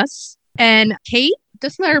joining us. And Kate,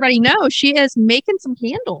 just to let everybody know, she is making some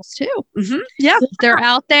candles too. Mm-hmm. Yeah. They're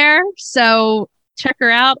out there. So check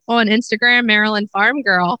her out on Instagram, Maryland Farm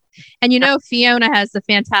Girl. And you know, Fiona has the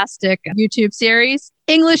fantastic YouTube series,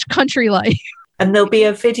 English Country Life. And there'll be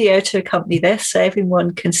a video to accompany this so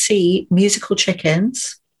everyone can see musical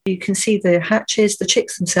chickens. You can see the hatches, the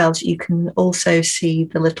chicks themselves. You can also see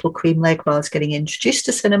the little cream Leguas getting introduced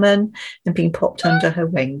to Cinnamon and being popped under her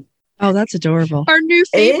wing. Oh, that's adorable. Our new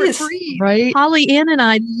favorite breed. Right? Holly Ann and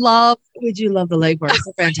I we do love the Leguas.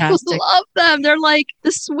 They're fantastic. I love them. They're like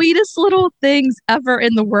the sweetest little things ever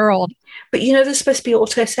in the world. But you know, they're supposed to be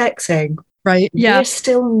auto-sexing. Right? Yeah. We're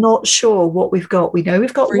still not sure what we've got. We know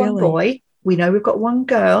we've got one boy. We know we've got one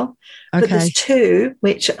girl, but there's two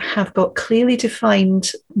which have got clearly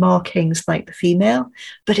defined markings like the female,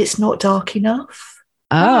 but it's not dark enough.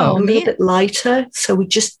 Oh, a little bit lighter, so we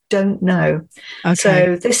just don't know. Okay.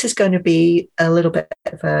 So this is going to be a little bit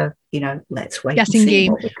of a, let's wait guessing and see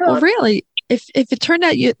game. what we've got. Well, really, if it turned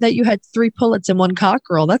out that you had 3 pullets and 1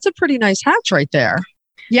 cockerel, that's a pretty nice hatch right there.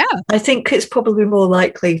 Yeah. I think it's probably more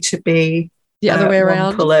likely to be the other way around.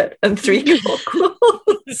 1 pullet and 3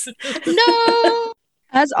 cockerels. No.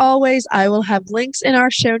 As always, I will have links in our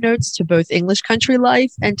show notes to both English Country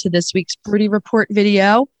Life and to this week's Broody Report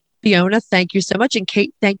video. Fiona, thank you so much. And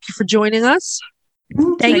Kate, thank you for joining us.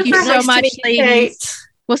 Thank you so much, ladies. Kate.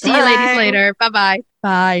 We'll see you ladies later. Bye-bye.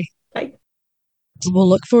 Bye. Bye. We'll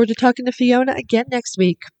look forward to talking to Fiona again next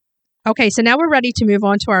week. Okay, so now we're ready to move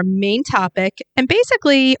on to our main topic. And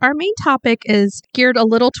basically, our main topic is geared a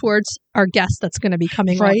little towards our guest that's going to be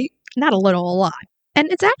coming on. Right. Not a little, a lot. And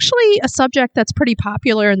it's actually a subject that's pretty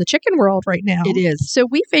popular in the chicken world right now. It is. So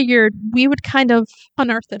we figured we would kind of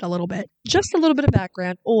unearth it a little bit. Just a little bit of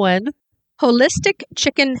background on holistic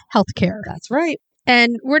chicken healthcare. That's right.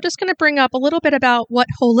 And we're just going to bring up a little bit about what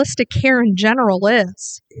holistic care in general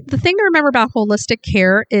is. The thing to remember about holistic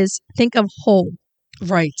care is think of whole.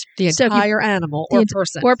 Right. The entire animal or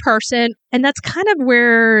person. Or person. And that's kind of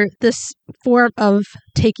where this form of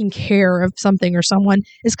taking care of something or someone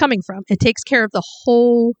is coming from. It takes care of the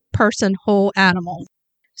whole person, whole animal.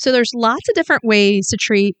 So there's lots of different ways to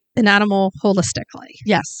treat an animal holistically.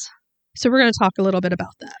 Yes. So we're going to talk a little bit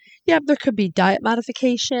about that. Yeah, there could be diet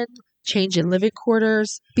modification, change in living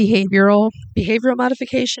quarters, behavioral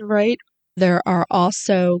modification, right? There are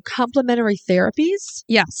also complementary therapies.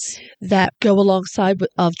 Yes. That go alongside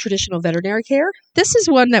of traditional veterinary care. This is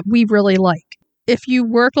one that we really like. if you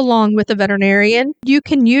work along with a veterinarian, you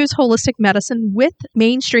can use holistic medicine with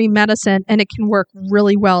mainstream medicine and it can work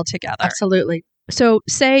really well together. Absolutely. So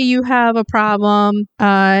say you have a problem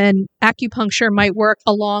and acupuncture might work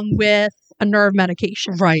along with a nerve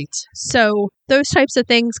medication. Right. So those types of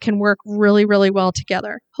things can work really, really well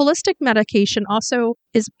together. Holistic medication also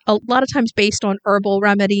is a lot of times based on herbal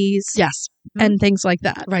remedies. Yes. And things like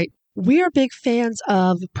that. Right. We are big fans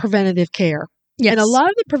of preventative care. Yes. And a lot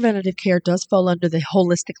of the preventative care does fall under the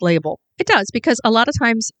holistic label. It does, because a lot of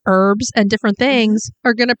times herbs and different things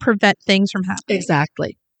are going to prevent things from happening.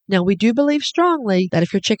 Exactly. Now, we do believe strongly that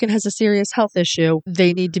if your chicken has a serious health issue,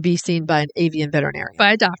 they need to be seen by an avian veterinarian.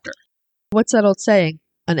 By a doctor. What's that old saying?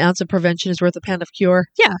 An ounce of prevention is worth a pound of cure?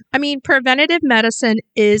 Yeah. I mean, preventative medicine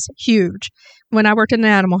is huge. When I worked in an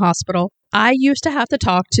animal hospital, I used to have to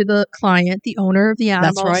talk to the client, the owner of the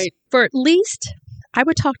animals, That's right. for at least, I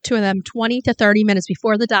would talk to them 20 to 30 minutes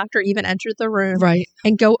before the doctor even entered the room. Right.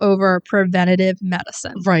 And go over preventative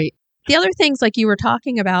medicine. Right. The other things, like you were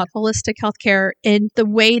talking about, holistic healthcare in the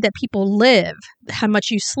way that people live, how much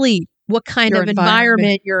you sleep, what kind Your of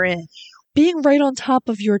environment you're in. Being right on top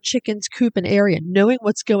of your chicken's coop and area, knowing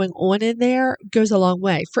what's going on in there goes a long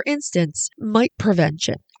way. For instance, mite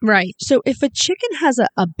prevention. Right. So if a chicken has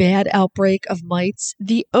a bad outbreak of mites,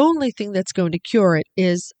 the only thing that's going to cure it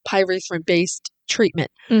is pyrethrin-based treatment.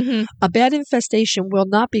 Mm-hmm. A bad infestation will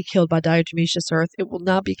not be killed by diatomaceous earth. It will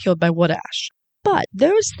not be killed by wood ash. But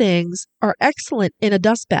those things are excellent in a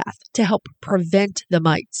dust bath to help prevent the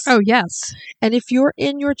mites. Oh, yes. And if you're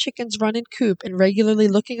in your chicken's run-in coop and regularly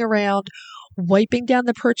looking around, wiping down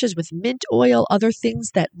the perches with mint oil, other things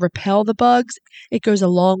that repel the bugs, it goes a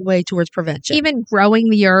long way towards prevention. Even growing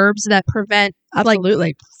the herbs that prevent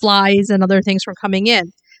Absolutely. flies and other things from coming in.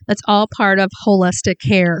 That's all part of holistic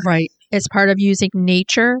care. Right. It's part of using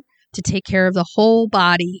nature to take care of the whole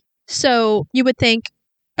body. So you would think,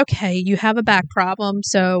 okay, you have a back problem,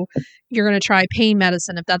 so you're going to try pain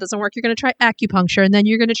medicine. If that doesn't work, you're going to try acupuncture, and then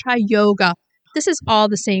you're going to try yoga. This is all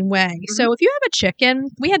the same way. Mm-hmm. So if you have a chicken,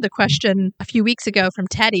 we had the question a few weeks ago from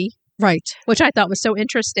Teddy. Right. Which I thought was so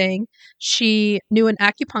interesting. She knew an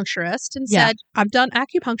acupuncturist and said, I've done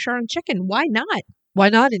acupuncture on chicken. Why not? Why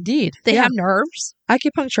not, indeed? They have nerves.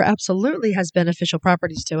 Acupuncture absolutely has beneficial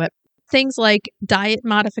properties to it. Things like diet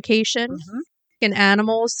modification. Mm-hmm. In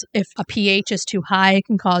animals, if a pH is too high, it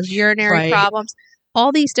can cause urinary problems.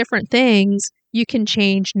 All these different things you can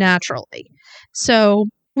change naturally. So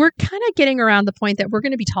we're kind of getting around the point that we're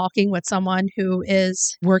going to be talking with someone who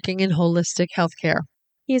is working in holistic healthcare.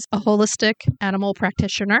 He's a holistic animal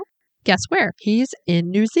practitioner. Guess where? He's in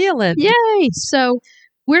New Zealand. Yay! So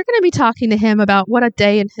we're going to be talking to him about what a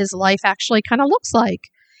day in his life actually kind of looks like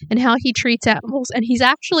and how he treats animals. And he's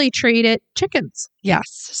actually treated chickens. Yes.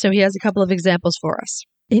 So he has a couple of examples for us.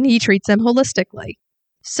 And he treats them holistically.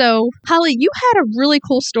 So, Holly, you had a really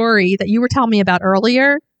cool story that you were telling me about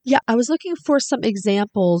earlier. Yeah, I was looking for some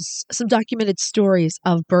examples, some documented stories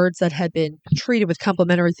of birds that had been treated with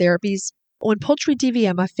complementary therapies. On Poultry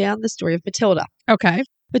DVM, I found the story of Matilda. Okay.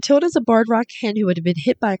 Matilda's a barred rock hen who had been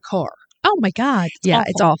hit by a car. Oh, my God.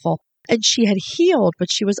 It's awful. And she had healed,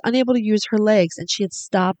 but she was unable to use her legs, and she had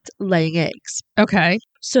stopped laying eggs. Okay.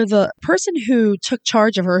 So the person who took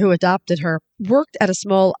charge of her, who adopted her, worked at a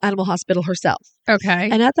small animal hospital herself. Okay.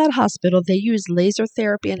 And at that hospital, they used laser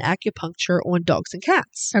therapy and acupuncture on dogs and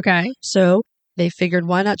cats. Okay. So they figured,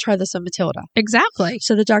 why not try this on Matilda? Exactly.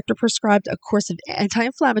 So the doctor prescribed a course of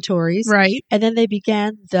anti-inflammatories. Right. And then they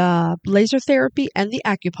began the laser therapy and the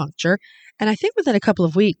acupuncture. And I think within a couple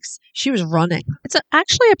of weeks, she was running. It's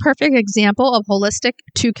actually a perfect example of holistic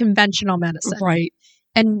to conventional medicine. Right.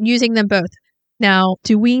 And using them both. Now,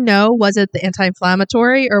 do we know, was it the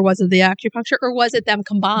anti-inflammatory or was it the acupuncture or was it them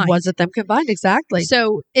combined? Was it them combined? Exactly.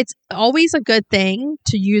 So it's always a good thing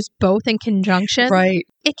to use both in conjunction. Right.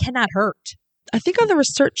 It cannot hurt. I think all the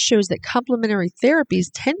research shows that complementary therapies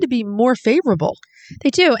tend to be more favorable. They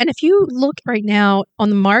do. And if you look right now on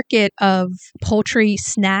the market of poultry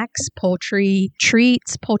snacks, poultry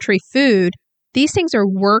treats, poultry food, these things are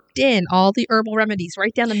worked in, all the herbal remedies,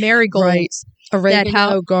 right down the marigolds. Right.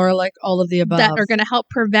 Oregano, garlic, all of the above. That are going to help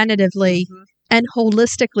preventatively and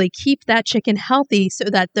holistically keep that chicken healthy so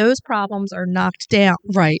that those problems are knocked down.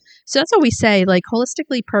 Right. So that's what we say, like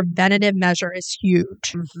holistically preventative measure is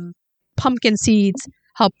huge. Mm-hmm. Pumpkin seeds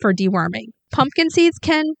help for deworming. Pumpkin seeds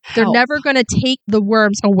they're never going to take the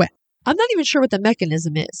worms away. I'm not even sure what the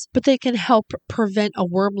mechanism is, but they can help prevent a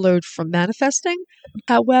worm load from manifesting.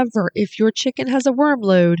 However, if your chicken has a worm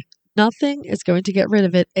load, nothing is going to get rid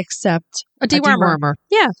of it except a dewormer.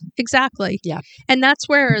 Yeah, exactly. Yeah. And that's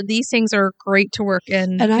where these things are great to work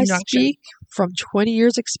in. And I speak from 20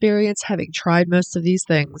 years experience, having tried most of these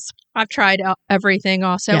things. I've tried everything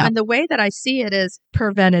also. Yeah. And the way that I see it is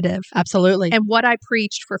preventative. Absolutely. And what I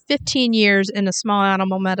preached for 15 years in the small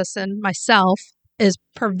animal medicine myself is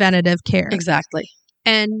preventative care. Exactly.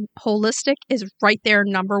 And holistic is right there,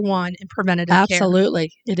 number one in preventative care.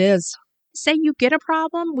 Absolutely. It is. Say you get a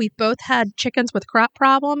problem. We've both had chickens with crop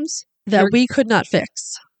problems That we could not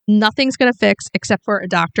fix. Nothing's going to fix except for a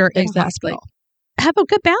doctor in a hospital. Have a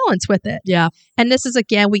good balance with it. Yeah. And this is,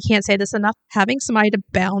 again, we can't say this enough, having somebody to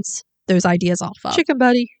bounce those ideas off of. Chicken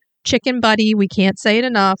buddy. Chicken buddy. We can't say it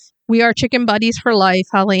enough. We are chicken buddies for life,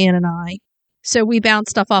 Holly Ann and I. So we bounce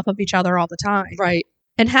stuff off of each other all the time. Right.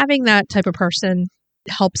 And having that type of person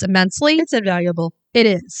helps immensely. It's invaluable. It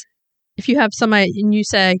is. If you have somebody and you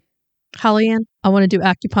say, Holly Ann, I want to do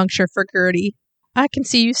acupuncture for Gertie, I can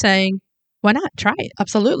see you saying, why not? Try it.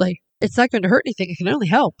 Absolutely. It's not going to hurt anything. It can only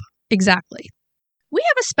help. Exactly. We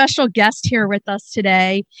have a special guest here with us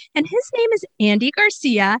today, and his name is Andy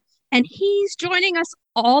Garcia, and he's joining us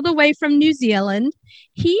all the way from New Zealand.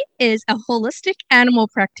 He is a holistic animal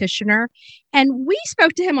practitioner, and we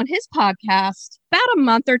spoke to him on his podcast about a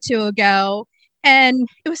month or two ago, and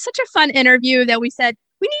it was such a fun interview that we said,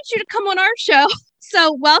 we need you to come on our show.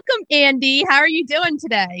 So welcome, Andy. How are you doing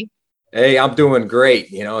today? Hey, I'm doing great.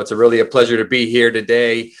 It's really a pleasure to be here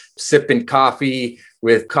today, sipping coffee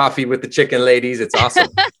with the chicken ladies. It's awesome.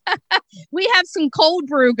 We have some cold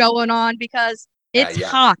brew going on because it's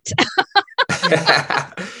hot.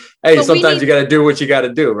 Hey, but sometimes you got to do what you got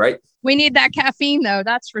to do, right? We need that caffeine, though.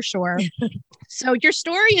 That's for sure. So your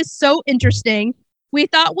story is so interesting. We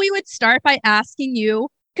thought we would start by asking you,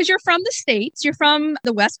 because you're from the States, you're from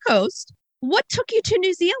the West Coast. What took you to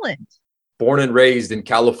New Zealand? Born and raised in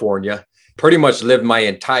California, pretty much lived my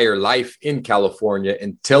entire life in California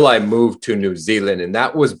until I moved to New Zealand. And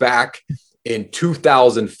that was back in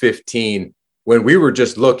 2015 when we were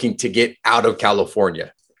just looking to get out of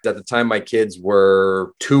California. At the time, my kids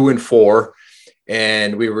were 2 and 4,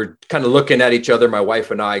 and we were kind of looking at each other, my wife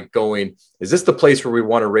and I, going, is this the place where we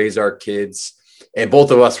want to raise our kids? And both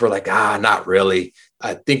of us were like, not really.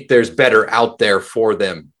 I think there's better out there for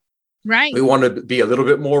them. Right. We want to be a little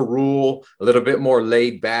bit more rural, a little bit more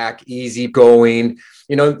laid back, easy going.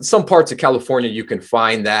 Some parts of California, you can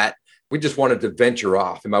find that. We just wanted to venture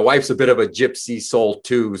off. And my wife's a bit of a gypsy soul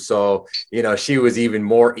too. So, she was even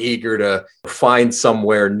more eager to find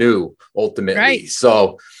somewhere new ultimately. Right.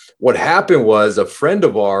 So what happened was a friend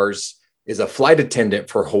of ours is a flight attendant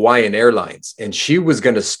for Hawaiian Airlines. And she was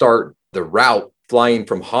going to start the route flying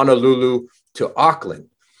from Honolulu to Auckland.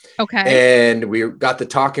 Okay. And we got to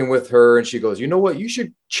talking with her and she goes, you know what? You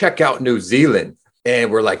should check out New Zealand.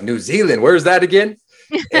 And we're like, New Zealand, where's that again?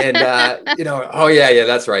 And, oh, yeah,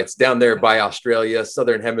 that's right. It's down there by Australia,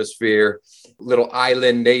 Southern Hemisphere, little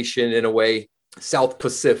island nation in a way, South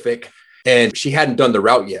Pacific. And she hadn't done the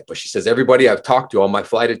route yet, but she says, everybody I've talked to, all my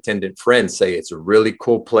flight attendant friends say it's a really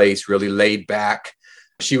cool place, really laid back.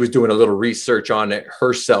 She was doing a little research on it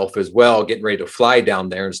herself as well, getting ready to fly down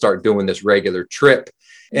there and start doing this regular trip.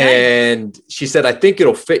 Nice. And she said, I think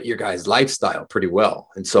it'll fit your guys' lifestyle pretty well.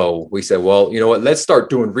 And so we said, well, you know what, let's start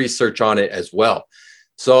doing research on it as well.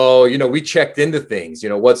 So, we checked into things,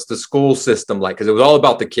 what's the school system like? Because it was all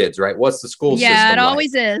about the kids, right? What's the school system like? Yeah, it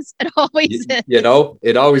always is. It always is.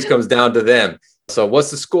 It always comes down to them. So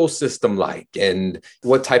what's the school system like? And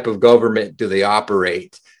what type of government do they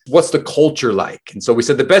operate? What's the culture like? And so we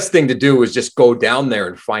said the best thing to do is just go down there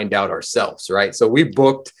and find out ourselves, right? So we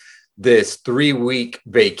booked this 3-week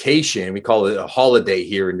vacation. We call it a holiday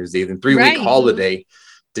here in New Zealand, 3-week holiday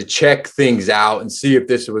to check things out and see if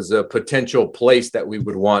this was a potential place that we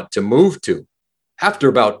would want to move to. After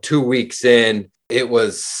about 2 weeks in, it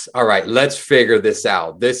was, all right, let's figure this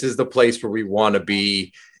out. This is the place where we want to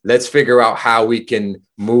be. Let's figure out how we can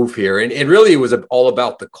move here. And really, it was all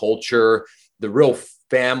about the culture, the real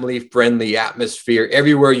family-friendly atmosphere.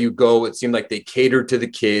 Everywhere you go, it seemed like they catered to the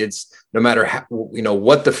kids, no matter how,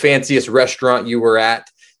 what the fanciest restaurant you were at.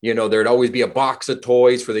 There'd always be a box of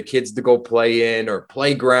toys for the kids to go play in, or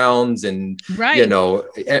playgrounds. And,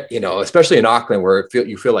 especially in Auckland, where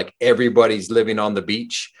you feel like everybody's living on the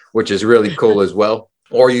beach, which is really cool as well.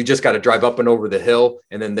 Or you just got to drive up and over the hill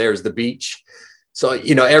and then there's the beach. So,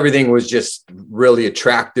 everything was just really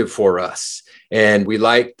attractive for us. And we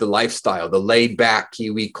liked the lifestyle, the laid back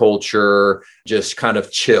Kiwi culture, just kind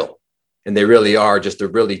of chill. And they really are just a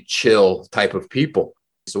really chill type of people.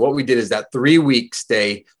 So what we did is that 3-week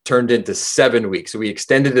stay turned into 7 weeks. So we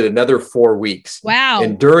extended it another 4 weeks. Wow.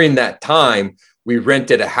 And during that time, we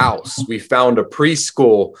rented a house. We found a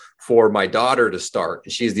preschool for my daughter to start.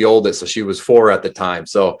 She's the oldest, so she was 4 at the time.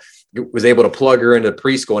 So was able to plug her into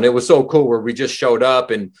preschool. And it was so cool where we just showed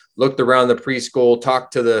up and looked around the preschool,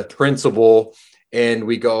 talked to the principal, and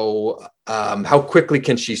we go, how quickly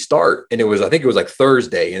can she start? And I think it was like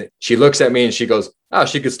Thursday. And she looks at me and she goes, oh,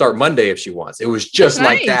 she could start Monday if she wants. It was just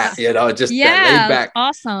like that, just that laid back.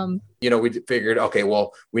 Awesome. We figured, okay,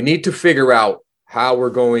 well, we need to figure out how we're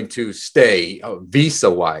going to stay visa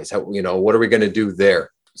wise. What are we going to do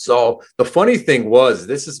there? So the funny thing was,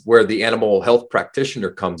 this is where the animal health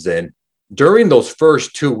practitioner comes in. During those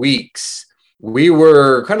first 2 weeks, we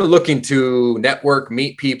were kind of looking to network,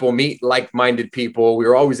 meet people, meet like-minded people. We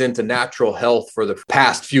were always into natural health for the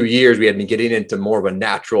past few years. We had been getting into more of a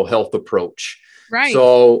natural health approach. Right.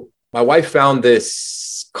 So my wife found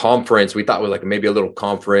this conference. We thought it was like maybe a little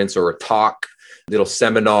conference or a talk, little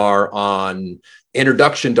seminar on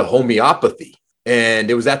introduction to homeopathy. And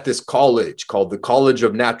it was at this college called the College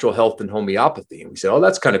of Natural Health and Homeopathy. And we said, oh,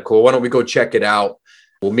 that's kind of cool. Why don't we go check it out?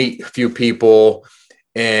 We'll meet a few people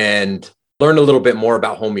and learn a little bit more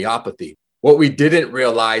about homeopathy. What we didn't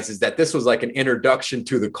realize is that this was like an introduction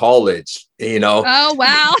to the college, Oh,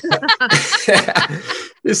 wow.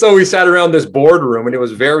 So we sat around this boardroom and it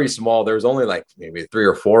was very small. There was only like maybe 3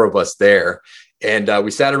 or 4 of us there. And we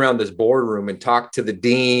sat around this boardroom and talked to the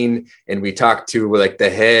dean, and we talked to like the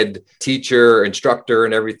head teacher, instructor,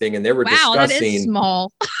 and everything. And they were discussing. Wow, that is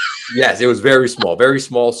small. Yes, it was very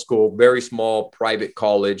small school, very small private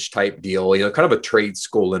college type deal, kind of a trade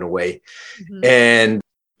school in a way. Mm-hmm. And,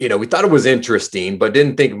 we thought it was interesting, but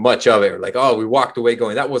didn't think much of it. Like, we walked away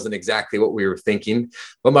going, that wasn't exactly what we were thinking.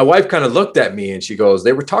 But my wife kind of looked at me and she goes,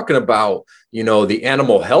 they were talking about, the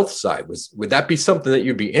animal health side. Would that be something that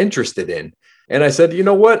you'd be interested in? And I said, you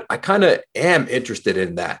know what? I kind of am interested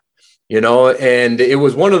in that, and it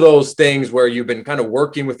was one of those things where you've been kind of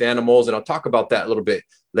working with animals. And I'll talk about that a little bit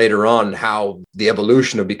later on, how the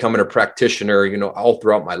evolution of becoming a practitioner, all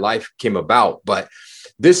throughout my life came about. But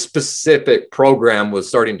this specific program was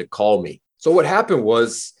starting to call me. So what happened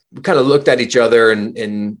was we kind of looked at each other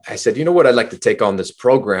and I said, you know what? I'd like to take on this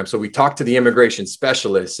program. So we talked to the immigration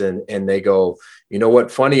specialists and they go, you know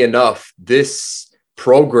what? Funny enough, this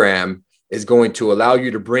program is going to allow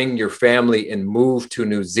you to bring your family and move to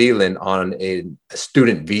New Zealand on a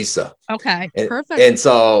student visa. Okay, perfect. And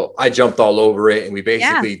so I jumped all over it. And we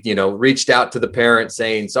basically, reached out to the parents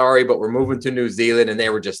saying, sorry, but we're moving to New Zealand. And they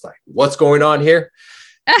were just like, what's going on here?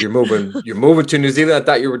 You're moving to New Zealand. I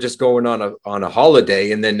thought you were just going on a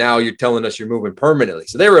holiday. And then now you're telling us you're moving permanently.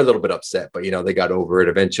 So they were a little bit upset, but they got over it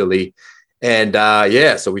eventually. And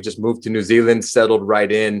so we just moved to New Zealand, settled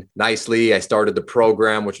right in nicely. I started the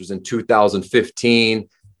program, which was in 2015.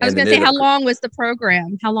 I was going to say, how long was the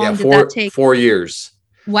program? How long did that take? 4 years.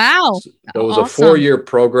 Wow. So it was awesome. A 4-year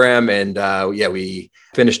program. And we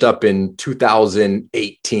finished up in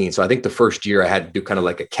 2018. So I think the first year I had to do kind of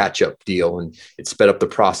like a catch up deal, and it sped up the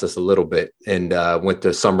process a little bit, and went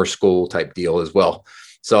to summer school type deal as well.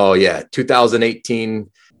 So 2018,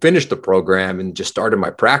 finished the program and just started my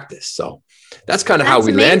practice. So that's kind of how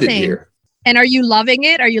we landed here. And are you loving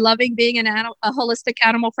it? Are you loving being a holistic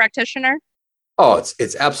animal practitioner? Oh,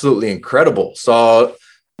 it's absolutely incredible. So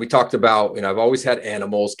we talked about, I've always had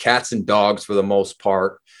animals, cats and dogs for the most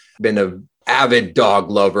part. Been an avid dog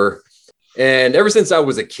lover. And ever since I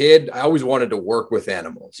was a kid, I always wanted to work with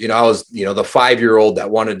animals. I was, the 5-year-old that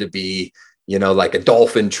wanted to be, like a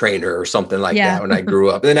dolphin trainer or something like that when I grew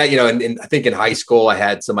up. And then and I think in high school, I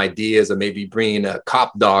had some ideas of maybe bringing a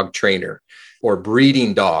cop dog trainer or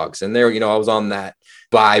breeding dogs. And there, I was on that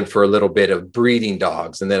vibe for a little bit of breeding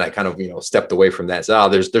dogs. And then I kind of, stepped away from that. So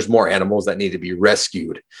there's more animals that need to be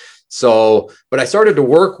rescued. So, but I started to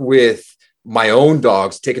work with my own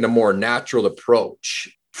dogs, taking a more natural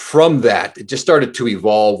approach. From that, it just started to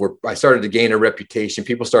evolve, where I started to gain a reputation.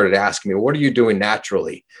 People started asking me, what are you doing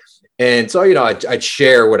naturally? And so, I'd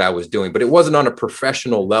share what I was doing, but it wasn't on a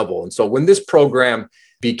professional level. And so when this program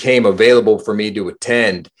became available for me to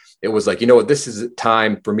attend, it was like, this is a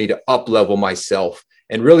time for me to up-level myself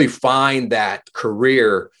and really find that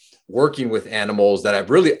career working with animals that I've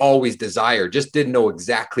really always desired. Just didn't know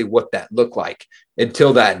exactly what that looked like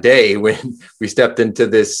until that day when we stepped into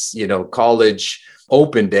this, college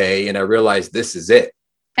open day, and I realized this is it.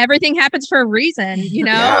 Everything happens for a reason,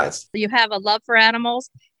 Yes. You have a love for animals.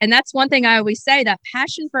 And that's one thing I always say, that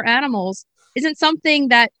passion for animals isn't something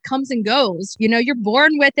that comes and goes. You're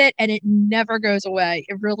born with it and it never goes away.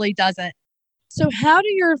 It really doesn't. So how do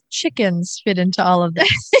your chickens fit into all of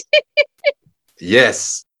this?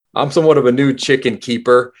 Yes. I'm somewhat of a new chicken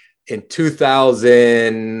keeper. In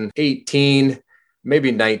 2018,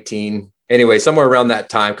 maybe 19, anyway, somewhere around that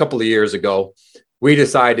time, a couple of years ago, we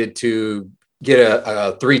decided to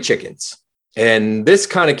get 3 chickens. And this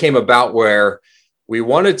kind of came about where we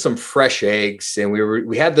wanted some fresh eggs, and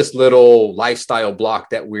we had this little lifestyle block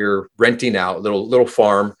that we're renting out, little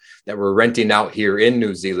farm that we're renting out here in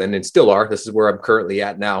New Zealand, and still are. This is where I'm currently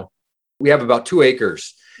at now. We have about 2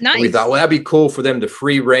 acres. Nice. And we thought, well, that'd be cool for them to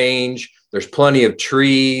free range. There's plenty of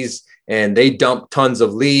trees, and they dump tons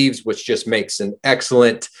of leaves, which just makes an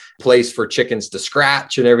excellent place for chickens to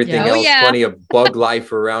scratch and everything else. Plenty of bug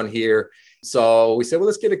life around here. So we said, well,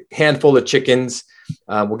 let's get a handful of chickens.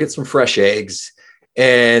 We'll get some fresh eggs.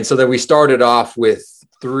 And so then we started off with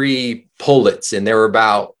 3 pullets, and they were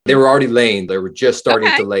already laying. They were just starting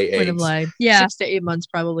to lay eggs. Yeah. 6 to 8 months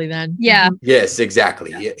probably then. Yeah. Yes,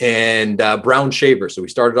 exactly. Yeah. And brown shavers. So we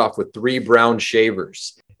started off with 3 brown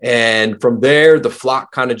shavers. And from there, the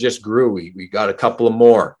flock kind of just grew. We got a couple of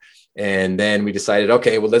more. And then we decided,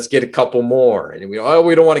 okay, well, let's get a couple more. And we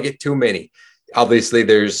don't want to get too many. Obviously,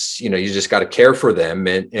 there's, you just got to care for them.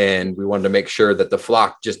 And we wanted to make sure that the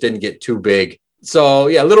flock just didn't get too big. So,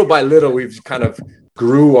 yeah, little by little, we've kind of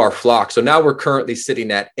grew our flock. So now we're currently sitting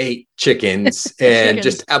at 8 chickens and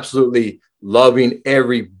just absolutely loving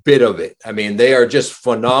every bit of it. I mean, they are just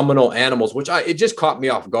phenomenal animals, which it just caught me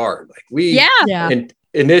off guard. Like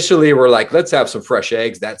initially we're like, let's have some fresh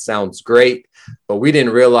eggs. That sounds great. But we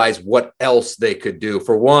didn't realize what else they could do.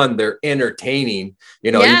 For one, they're entertaining.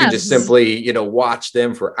 You can just simply, watch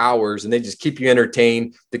them for hours and they just keep you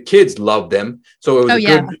entertained. The kids love them. So it was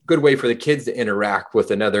a good way for the kids to interact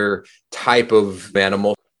with another type of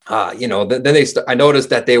animal. Then I noticed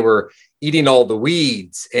that they were eating all the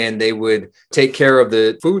weeds and they would take care of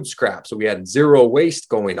the food scraps. So we had zero waste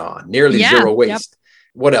going on, nearly zero waste. Yep.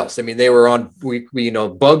 What else? I mean, they were on,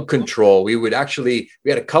 bug control. We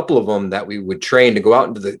had a couple of them that we would train to go out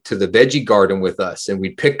into the veggie garden with us. And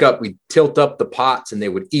we'd tilt up the pots and they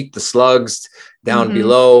would eat the slugs down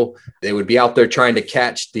below. They would be out there trying to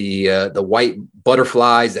catch the white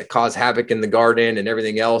butterflies that cause havoc in the garden and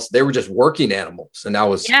everything else. They were just working animals. And I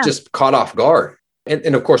was just caught off guard.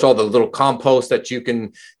 And of course, all the little compost that you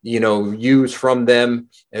can, use from them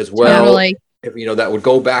as well. Totally. That would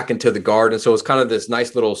go back into the garden. So it's kind of this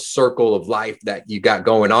nice little circle of life that you got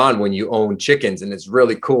going on when you own chickens. And it's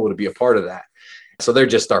really cool to be a part of that. So they're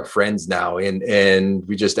just our friends now. And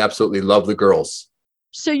we just absolutely love the girls.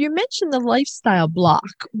 So you mentioned the lifestyle block,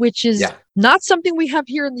 which is not something we have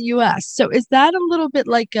here in the U.S. So is that a little bit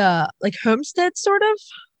like homestead sort of?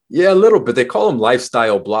 Yeah, a little bit. They call them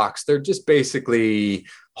lifestyle blocks. They're just basically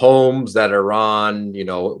homes that are on,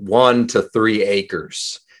 1 to 3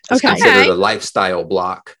 acres. It's considered a lifestyle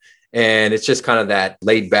block. And it's just kind of that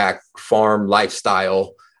laid back farm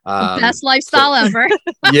lifestyle. Best lifestyle ever.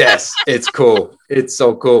 Yes, it's cool. It's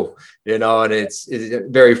so cool. And it's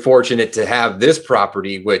very fortunate to have this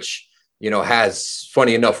property, which, has,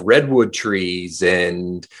 funny enough, redwood trees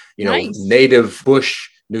and, native bush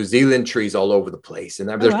New Zealand trees all over the place. And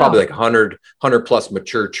there's probably like 100 plus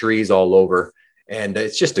mature trees all over. And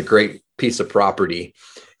it's just a great piece of property.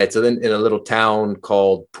 It's in a little town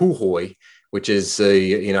called Puhoi, which is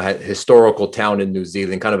a historical town in New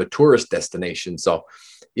Zealand, kind of a tourist destination. So,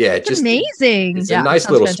 yeah, it's just amazing. It's a nice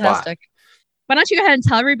little spot. Why don't you go ahead and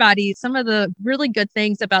tell everybody some of the really good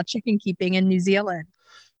things about chicken keeping in New Zealand?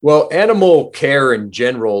 Well, animal care in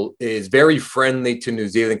general is very friendly to New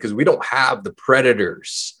Zealand because we don't have the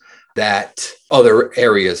predators that other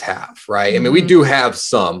areas have, right? I mean, we do have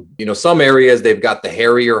some areas they've got the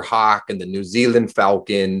Harrier hawk and the New Zealand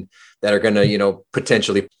falcon that are going to,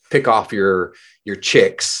 potentially pick off your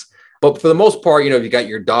chicks. But for the most part, you got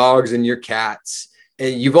your dogs and your cats.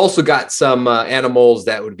 And you've also got some animals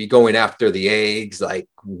that would be going after the eggs, like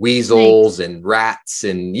weasels and rats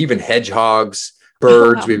and even hedgehogs,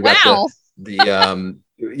 birds. We've got the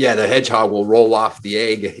hedgehog will roll off the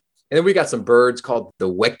egg. And then we got some birds called the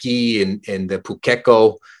weki and the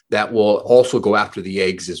pukeko that will also go after the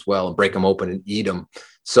eggs as well and break them open and eat them.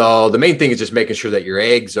 So the main thing is just making sure that your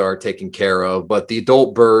eggs are taken care of. But the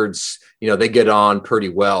adult birds, they get on pretty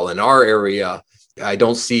well. In our area, I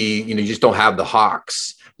don't see, you just don't have the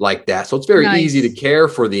hawks like that. So it's very easy to care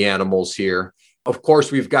for the animals here. Of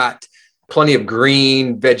course, we've got plenty of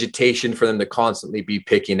green vegetation for them to constantly be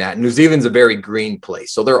picking at. New Zealand's a very green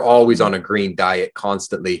place. So they're always on a green diet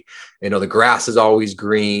constantly. The grass is always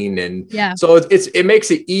green. And so it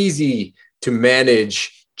makes it easy to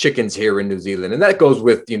manage chickens here in New Zealand. And that goes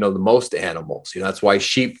with, the most animals. That's why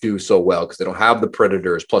sheep do so well because they don't have the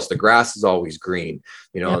predators. Plus the grass is always green,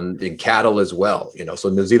 and cattle as well. So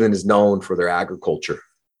New Zealand is known for their agriculture.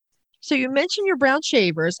 So you mentioned your brown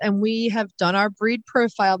shavers, and we have done our breed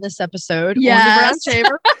profile this episode on the brown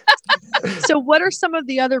shaver. So what are some of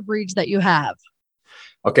the other breeds that you have?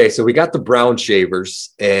 Okay, so we got the brown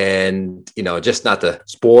shavers, and just not to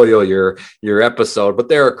spoil your episode, but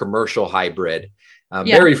they're a commercial hybrid,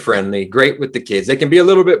 very friendly, great with the kids. They can be a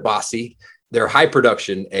little bit bossy. They're high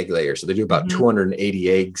production egg layers, so they do about 280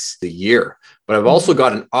 eggs a year. But I've also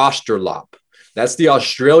got an Australorp. That's the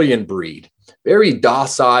Australian breed. Very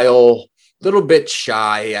docile, little bit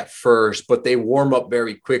shy at first, but they warm up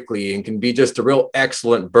very quickly and can be just a real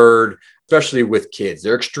excellent bird, especially with kids.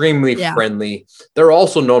 They're extremely friendly. They're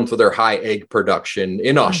also known for their high egg production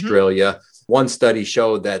in Australia. One study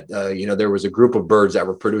showed that, there was a group of birds that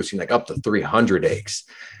were producing like up to 300 eggs.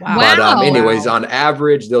 Wow. But anyways, on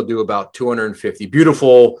average, they'll do about 250.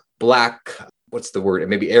 Beautiful black, what's the word?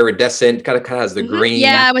 Maybe iridescent, kind of has the green.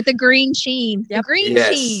 Yeah, with the green sheen. The green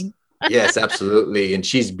sheen. Yes, absolutely. And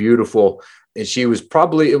she's beautiful. And she was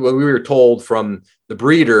probably, we were told from the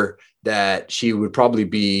breeder that she would probably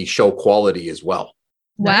be show quality as well.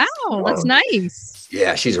 Wow, that's nice.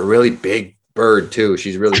 Yeah, she's a really big bird too.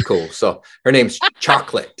 She's really cool. So her name's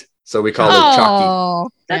Chocolate. So we call her Chalky. Oh,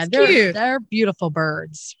 that's cute. They're beautiful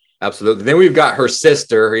birds. Absolutely. Then we've got her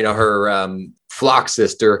sister, her flock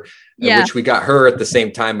sister, which we got her at the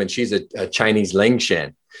same time, and she's a Chinese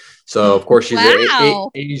Langshan. So of course she's an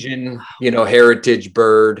Asian, heritage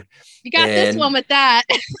bird. You got this one with that.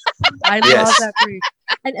 I love that breed.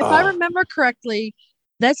 And if I remember correctly,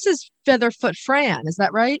 this is Featherfoot Fran. Is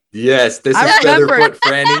that right? Yes, this is Featherfoot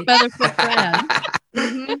Franny. Featherfoot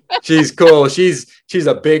Fran. She's cool. She's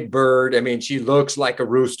a big bird. I mean, she looks like a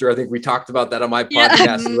rooster. I think we talked about that on my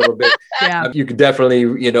podcast a little bit. Yeah. You could definitely,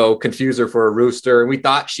 confuse her for a rooster. And we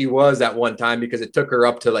thought she was at one time because it took her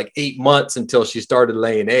up to like 8 months until she started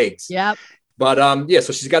laying eggs. Yep. But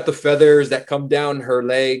so she's got the feathers that come down her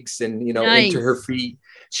legs and, into her feet.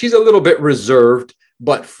 She's a little bit reserved,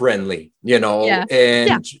 but friendly,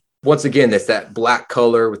 and once again, it's that black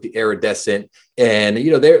color with the iridescent, and,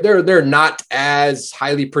 they're not as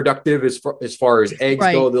highly productive as far as eggs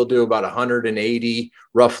go. They'll do about 180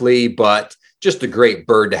 roughly, but just a great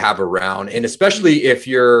bird to have around. And especially if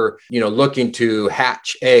you're, looking to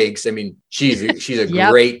hatch eggs. I mean, she's a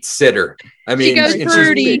great sitter. I mean, she goes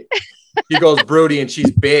broody. She goes broody, and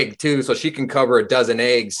she's big too, so she can cover a dozen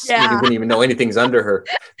eggs. You wouldn't even know anything's under her.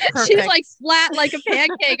 Perfect. She's like flat like a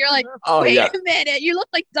pancake. You're like, wait a minute, you look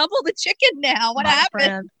like double the chicken now. What happened?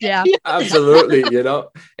 Friend. Yeah, absolutely.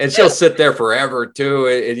 And she'll sit there forever too.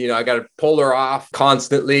 And I got to pull her off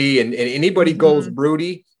constantly. And anybody goes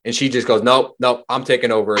broody, and she just goes, nope, I'm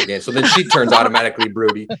taking over again. So then she turns automatically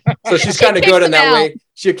broody. So she's kind of good in that way.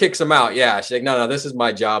 She kicks them out. Yeah, she's like, no, this is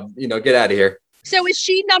my job. Get out of here. So is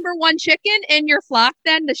she number one chicken in your flock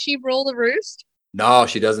then? Does she rule the roost? No,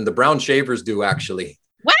 she doesn't. The brown shavers do, actually.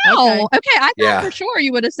 Wow. Okay. I thought for sure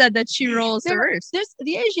you would have said that she rules the roost. There's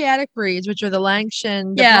the Asiatic breeds, which are the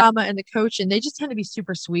Langshan, the Brahma, and the Cochin. They just tend to be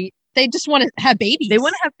super sweet. They just want to have babies. They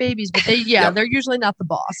want to have babies, but they're usually not the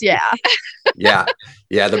boss. Yeah. Yeah.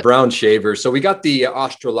 The brown shavers. So we got the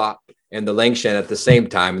Australorp and the Langshan at the same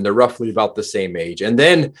time, and they're roughly about the same age. And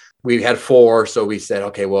then we had 4, so we said,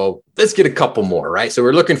 okay, well, let's get a couple more, right? So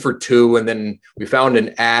we're looking for 2, and then we found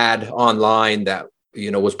an ad online that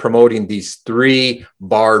was promoting these 3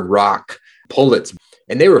 barred rock pullets,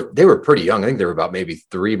 and they were pretty young. I think they were about maybe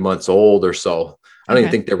 3 months old or so. I don't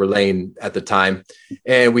even think they were laying at the time.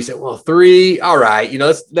 And we said, well, 3, all right,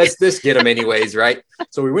 let's get them anyways, right?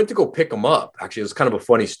 So we went to go pick them up. Actually, it was kind of a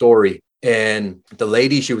funny story. And the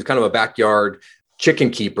lady, she was kind of a backyard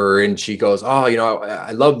chicken keeper. And she goes, oh,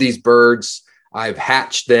 I love these birds. I've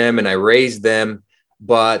hatched them and I raised them.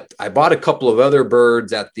 But I bought a couple of other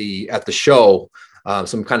birds at the show,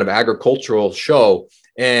 some kind of agricultural show.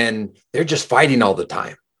 And they're just fighting all the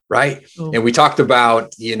time. Right. Oh. And we talked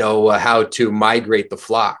about, how to migrate the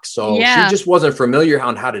flock. So she just wasn't familiar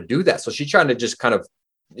on how to do that. So she tried to just kind of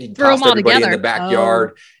toss everybody in the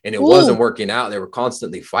backyard, and it wasn't working out. They were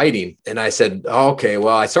constantly fighting. And I said, okay,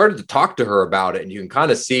 well, I started to talk to her about it, and you can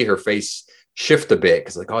kind of see her face shift a bit.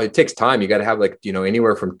 Cause it takes time. You got to have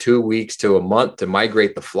anywhere from 2 weeks to a month to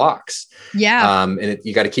migrate the flocks. Yeah. And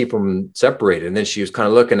you got to keep them separated. And then she was kind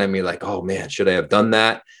of looking at me like, oh man, should I have done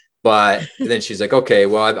that? But then she's like, okay,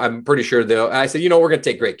 well, I'm pretty sure I said, we're going to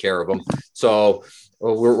take great care of them. So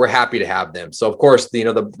we're happy to have them. So of course,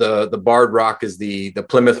 the barred rock is the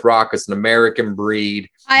Plymouth Rock. It's an American breed.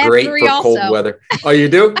 Great for cold weather. Oh, you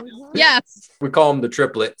do? Yes. We call them the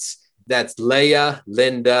triplets. That's Leia,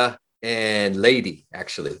 Linda, and Lady,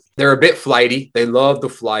 actually. They're a bit flighty. They love to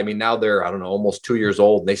fly. I mean, now they're, almost 2 years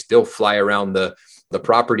old. And they still fly around the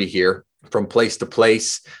property here from place to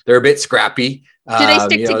place. They're a bit scrappy. Do they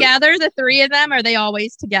stick together, the 3 of them? Are they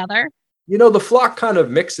always together? The flock kind of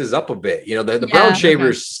mixes up a bit. The brown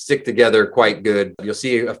shavers stick together quite good. You'll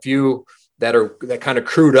see a few that kind of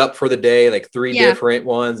crewed up for the day, like 3 different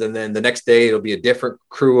ones. And then the next day it'll be a different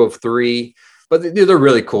crew of 3. But they're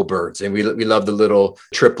really cool birds, and we love the little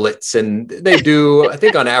triplets. And they do, I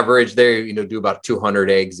think on average, they do about 200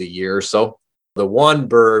 eggs a year or so. The one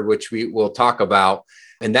bird, which we will talk about,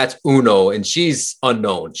 and that's Uno, and she's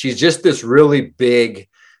unknown. She's just this really big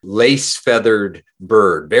lace-feathered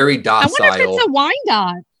bird, very docile. I wonder if it's a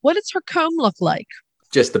Wyandotte. What does her comb look like?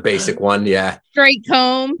 Just the basic one, yeah. Straight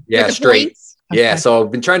comb. Yeah, straight. Points. Yeah, Okay. so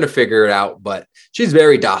I've been trying to figure it out, but she's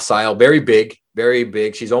very docile, very big, very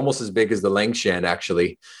big. She's almost as big as the Langshan,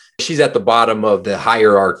 actually. She's at the bottom of the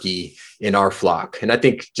hierarchy in our flock. And I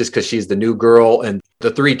think just because she's the new girl and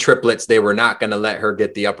the 3 triplets, they were not going to let her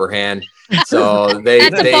get the upper hand. So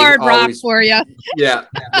That's a barred rock for you. Yeah,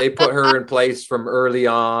 they put her in place from early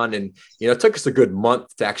on. And, it took us a good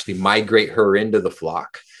month to actually migrate her into the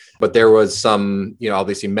flock. But there was some,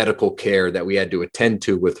 obviously medical care that we had to attend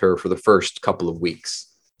to with her for the first couple of weeks.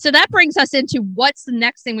 So that brings us into what's the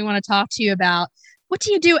next thing we want to talk to you about. What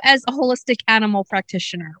do you do as a holistic animal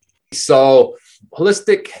practitioner? So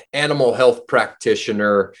holistic animal health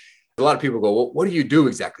practitioner, a lot of people go, well, what do you do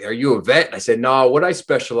exactly? Are you a vet? And I said, no, what I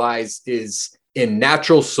specialize is in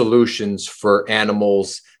natural solutions for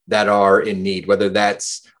animals that are in need, whether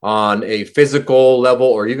that's on a physical level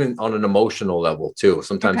or even on an emotional level too.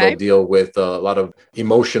 Sometimes I'll deal with a lot of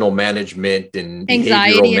emotional management and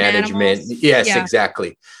anxiety behavioral management. Animals. Yes,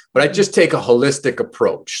 exactly. But I just take a holistic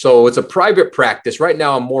approach. So it's a private practice. Right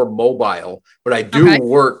now I'm more mobile, but I do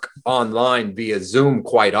work online via Zoom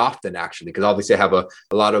quite often, actually, because obviously I have a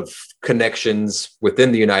lot of connections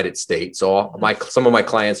within the United States. So some of my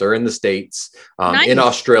clients are in the States, in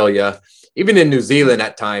Australia, even in New Zealand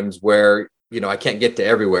at times where, I can't get to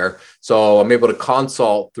everywhere. So I'm able to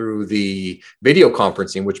consult through the video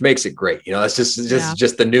conferencing, which makes it great. That's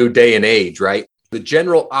just the new day and age, right? The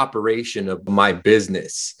general operation of my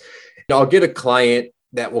business. I'll get a client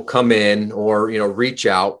that will come in or, reach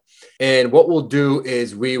out. And what we'll do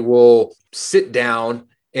is we will sit down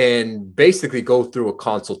and basically go through a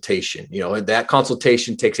consultation. That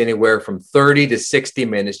consultation takes anywhere from 30 to 60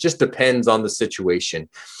 minutes, just depends on the situation.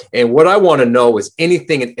 And what I want to know is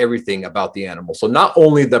anything and everything about the animal. So not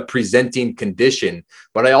only the presenting condition,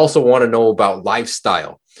 but I also want to know about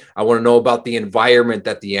lifestyle. I want to know about the environment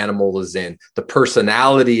that the animal is in, the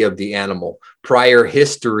personality of the animal, prior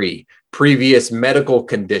history, previous medical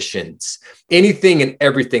conditions, anything and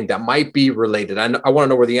everything that might be related. I want to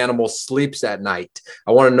know where the animal sleeps at night.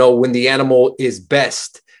 I want to know when the animal is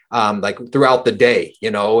best, like throughout the day,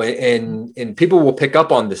 and people will pick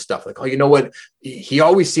up on this stuff. Like, oh, you know what? He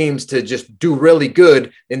always seems to just do really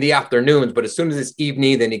good in the afternoons, but as soon as it's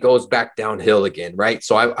evening, then he goes back downhill again, right?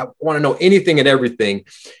 So I want to know anything and everything.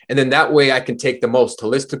 And then that way I can take the most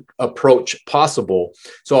holistic approach possible.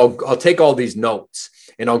 So I'll take all these notes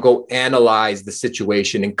and I'll go analyze the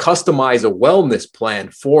situation and customize a wellness plan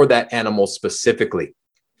for that animal specifically.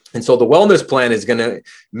 And so the wellness plan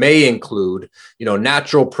may include,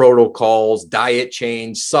 natural protocols, diet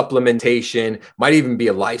change, supplementation, might even be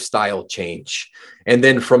a lifestyle change. And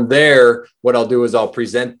then from there, what I'll do is I'll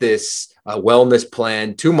present this wellness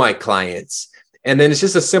plan to my clients. And then it's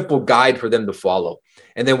just a simple guide for them to follow.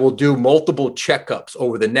 And then we'll do multiple checkups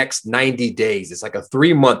over the next 90 days. It's like a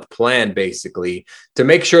 3-month plan, basically, to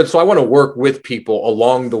make sure. So I want to work with people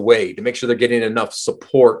along the way to make sure they're getting enough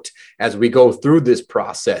support as we go through this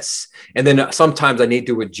process. And then sometimes I need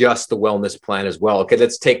to adjust the wellness plan as well. Okay,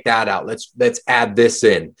 let's take that out. Let's add this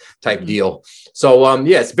in type deal. So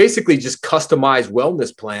it's basically just customized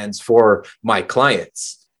wellness plans for my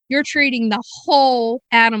clients. You're treating the whole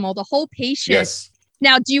animal, the whole patient. Yes.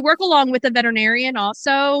 Now, do you work along with a veterinarian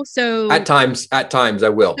also? So at times I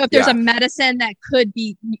will. So if there's a medicine that could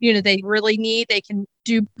be, they really need, they can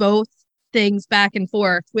do both things back and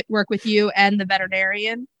forth, work with you and the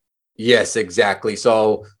veterinarian. Yes, exactly.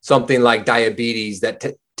 So something like diabetes that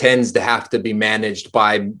tends to have to be managed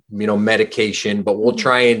by, medication, but we'll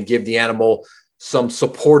try and give the animal some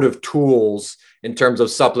supportive tools in terms of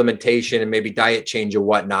supplementation and maybe diet change or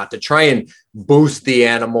whatnot to try and boost the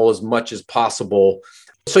animal as much as possible.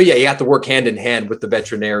 So you have to work hand in hand with the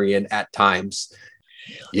veterinarian at times.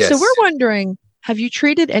 Yes. So we're wondering, have you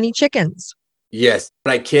treated any chickens? Yes,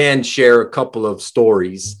 but I can share a couple of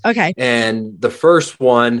stories. Okay. And the first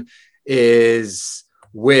one is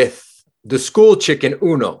with the school chicken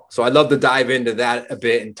Uno. So I'd love to dive into that a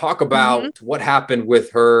bit and talk about what happened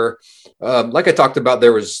with her. Like I talked about,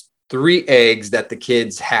 there was 3 eggs that the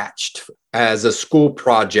kids hatched as a school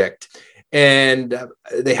project. And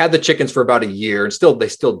they had the chickens for about a year, and they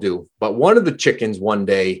still do. But one of the chickens one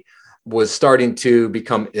day was starting to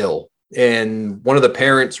become ill. And one of the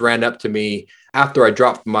parents ran up to me after I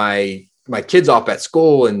dropped my kids off at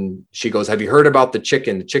school, and she goes, "Have you heard about the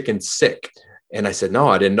chicken? The chicken's sick." And I said, "No,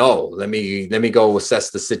 I didn't know. Let me go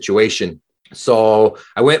assess the situation." So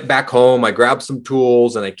I went back home, I grabbed some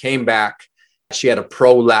tools, and I came back. She had a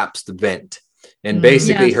prolapsed vent, and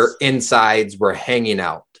basically her insides were hanging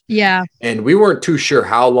out. Yeah. And we weren't too sure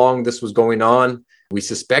how long this was going on. We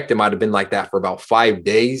suspect it might have been like that for about 5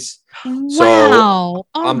 days. Wow. So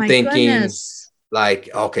I'm thinking, goodness.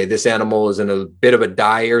 like, okay, this animal is in a bit of a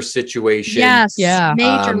dire situation. Yes. Yeah.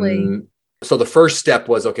 Majorly. So the first step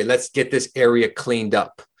was, okay, let's get this area cleaned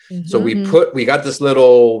up. So Mm-hmm. we got this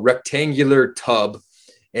little rectangular tub,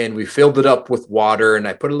 and we filled it up with water, and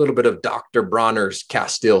I put a little bit of Dr. Bronner's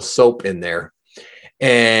Castile soap in there.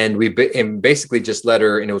 And and basically just let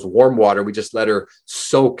her, and it was warm water, we just let her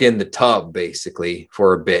soak in the tub basically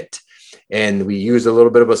for a bit. And we used a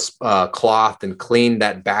little bit of a cloth and cleaned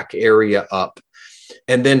that back area up.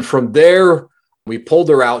 And then from there, we pulled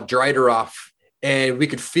her out, dried her off, and we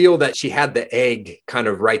could feel that she had the egg kind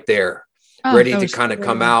of right there, ready to kind of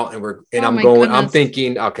come out. And I'm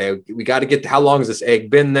thinking, okay, we got to get, how long has this egg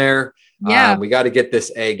been there? Yeah. We got to get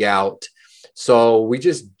this egg out. So we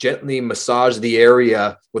just gently massaged the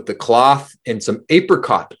area with the cloth and some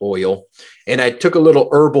apricot oil. And I took a little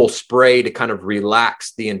herbal spray to kind of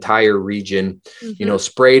relax the entire region,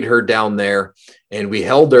 sprayed her down there, and we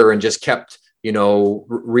held her and just kept,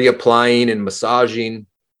 reapplying and massaging.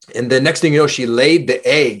 And the next thing you know, she laid the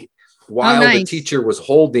egg while the teacher was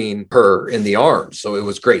holding her in the arms. So it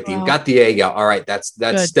was great. Wow. You got the egg out. All right. That's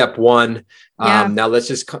good. Step one. Yeah. Now let's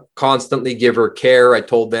just constantly give her care. I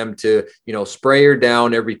told them to, spray her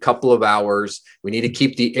down every couple of hours. We need to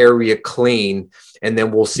keep the area clean, and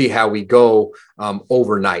then we'll see how we go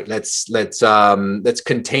overnight. Let's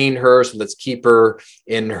contain her. So let's keep her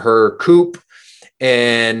in her coop.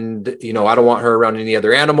 And, I don't want her around any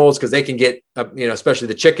other animals, because they can get, especially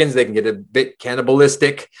the chickens, they can get a bit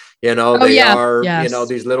cannibalistic. These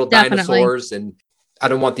little dinosaurs, and I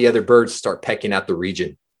don't want the other birds to start pecking at the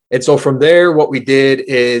region. And so from there, what we did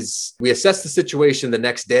is we assessed the situation the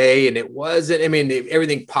next day, and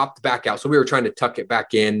everything popped back out. So we were trying to tuck it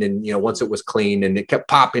back in, and, once it was clean, and it kept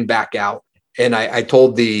popping back out. And I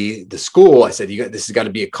told the school, I said, this has got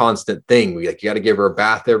to be a constant thing. You got to give her a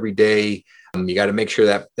bath every day. You got to make sure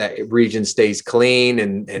that region stays clean.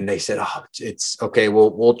 And they said, oh, it's okay.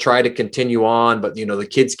 We'll try to continue on, but the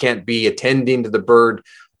kids can't be attending to the bird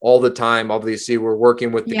all the time. Obviously, we're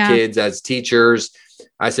working with the kids as teachers.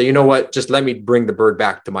 I said, you know what, just let me bring the bird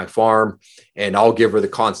back to my farm, and I'll give her the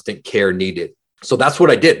constant care needed. So that's what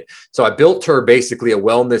I did. So I built her basically a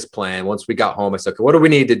wellness plan. Once we got home, I said, okay, what do we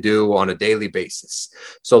need to do on a daily basis?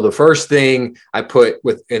 So the first thing I put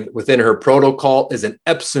within her protocol is an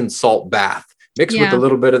Epsom salt bath mixed with a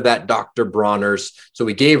little bit of that Dr. Bronner's. So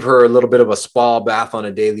we gave her a little bit of a spa bath on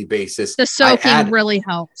a daily basis. The soaking really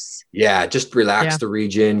helps. Yeah, just relax the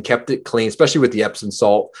region, kept it clean, especially with the Epsom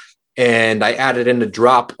salt. And I added in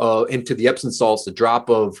into the Epsom salts, a drop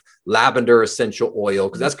of lavender essential oil,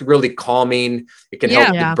 because that's really calming. It can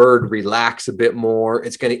help the bird relax a bit more.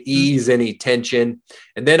 It's going to ease any tension.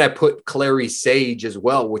 And then I put clary sage as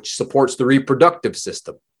well, which supports the reproductive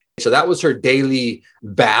system. So that was her daily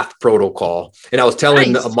bath protocol. And I was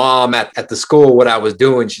telling a mom at the school what I was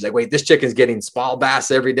doing. She's like, wait, this chicken's getting spa baths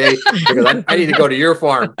every day. Because I need to go to your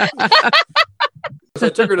farm. So I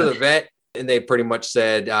took her to the vet. And they pretty much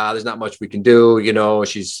said, there's not much we can do.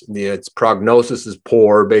 Its prognosis is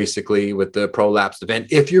poor, basically, with the prolapsed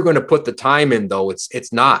event. If you're going to put the time in, though,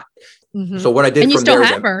 it's not. Mm-hmm. So what I did, and you still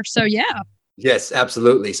have her. So yes,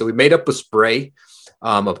 absolutely. So we made up a spray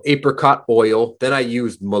of apricot oil. Then I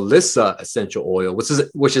used Melissa essential oil,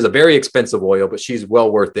 which is a very expensive oil, but she's well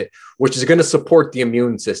worth it, which is going to support the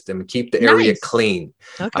immune system and keep the area clean.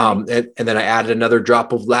 Okay. And then I added another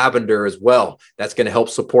drop of lavender as well. That's going to help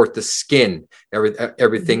support the skin.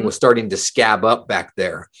 Everything was starting to scab up back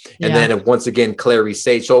there. And then once again, clary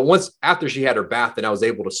sage. So after she had her bath, and I was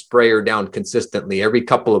able to spray her down consistently every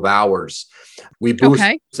couple of hours. We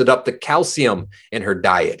boosted up the calcium in her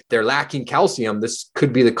diet. They're lacking calcium. This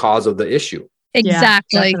could be the cause of the issue.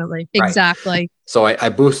 Exactly. Right. Exactly. So I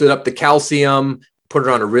boosted up the calcium, put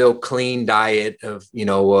her on a real clean diet of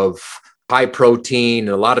high protein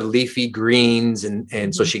and a lot of leafy greens.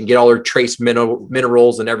 And so she can get all her trace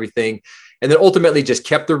minerals and everything. And then ultimately just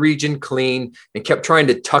kept the region clean and kept trying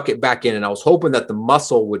to tuck it back in. And I was hoping that the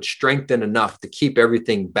muscle would strengthen enough to keep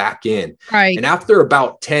everything back in. Right. And after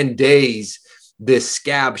about 10 days, this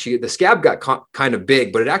scab. The scab got kind of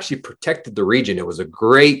big, but it actually protected the region. It was a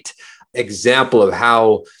great example of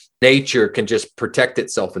how nature can just protect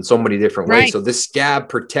itself in so many different ways. Right. So this scab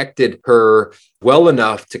protected her well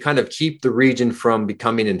enough to kind of keep the region from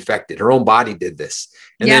becoming infected. Her own body did this.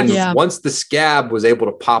 And then once the scab was able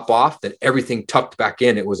to pop off, then everything tucked back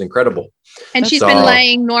in. It was incredible. And she's been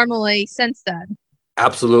laying normally since then.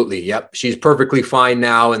 Absolutely. Yep. She's perfectly fine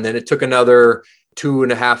now. And then it took another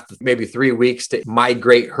 2.5, maybe 3 weeks to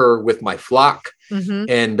migrate her with my flock.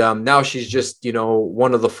 And now she's just,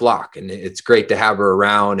 one of the flock, and it's great to have her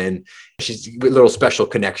around, and she's a little special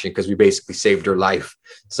connection because we basically saved her life.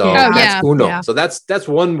 So that's Uno. Yeah. So that's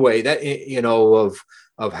one way that,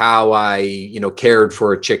 of how I, cared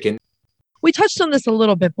for a chicken. We touched on this a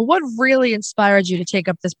little bit, but what really inspired you to take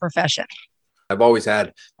up this profession? I've always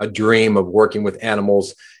had a dream of working with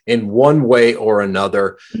animals in one way or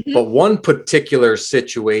another, but one particular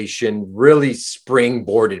situation really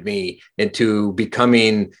springboarded me into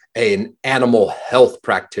becoming an animal health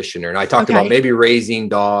practitioner. And I talked about maybe raising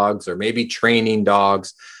dogs or maybe training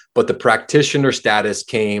dogs, but the practitioner status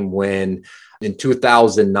came when in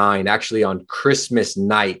 2009, actually on Christmas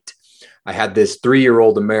night, I had this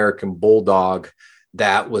 3-year-old American bulldog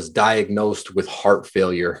that was diagnosed with heart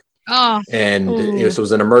failure. And it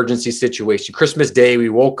was an emergency situation. Christmas Day, we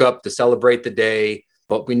woke up to celebrate the day,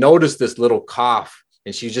 but we noticed this little cough,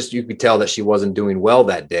 and you could tell that she wasn't doing well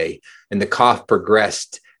that day. And the cough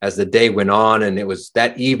progressed as the day went on. And it was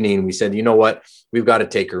that evening we said, you know what, we've got to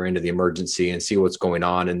take her into the emergency and see what's going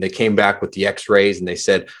on. And they came back with the x-rays, and they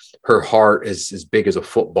said her heart is as big as a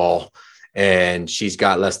football, and she's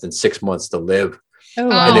got less than 6 months to live.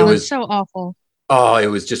 And it was so awful. Oh, it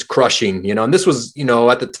was just crushing, and this was,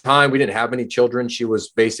 at the time we didn't have any children. She was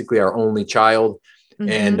basically our only child,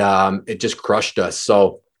 and it just crushed us.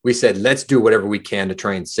 So we said, let's do whatever we can to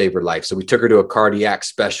try and save her life. So we took her to a cardiac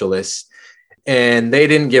specialist, and they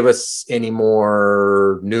didn't give us any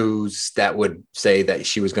more news that would say that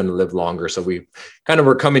she was going to live longer. So we kind of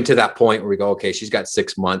were coming to that point where we go, okay, she's got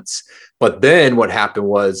 6 months. But then what happened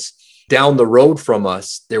was down the road from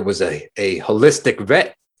us, there was a holistic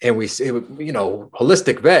vet. And we say,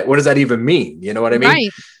 holistic vet, what does that even mean? You know what I mean? Right.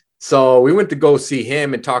 So we went to go see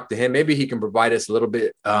him and talk to him. Maybe he can provide us a little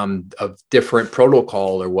bit of different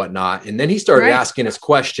protocol or whatnot. And then he started asking us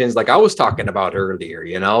questions like I was talking about earlier,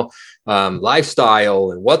 lifestyle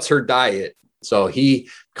and what's her diet. So he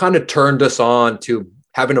kind of turned us on to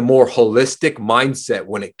having a more holistic mindset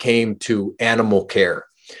when it came to animal care.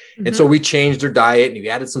 And so we changed her diet, and we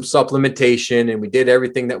added some supplementation, and we did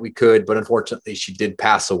everything that we could. But unfortunately, she did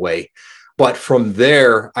pass away. But from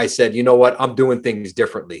there, I said, you know what? I'm doing things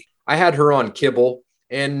differently. I had her on kibble,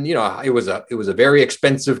 and, it was a very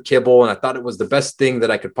expensive kibble. And I thought it was the best thing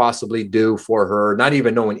that I could possibly do for her, not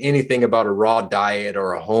even knowing anything about a raw diet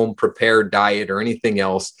or a home prepared diet or anything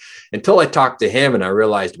else, until I talked to him and I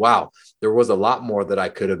realized, wow, there was a lot more that I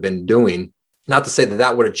could have been doing. Not to say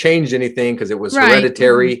that would have changed anything because it was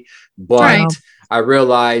hereditary, but I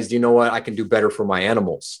realized, you know what, I can do better for my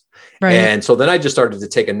animals. And so then I just started to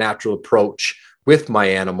take a natural approach with my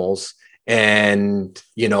animals. And,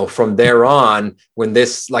 from there on, when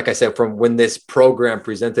this program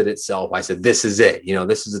presented itself, I said, this is it.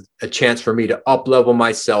 This is a chance for me to up-level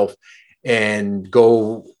myself and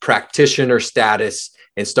go practitioner status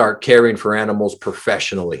and start caring for animals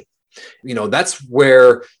professionally. That's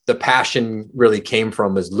where the passion really came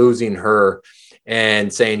from, is losing her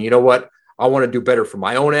and saying, you know what, I want to do better for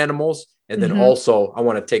my own animals. And then also I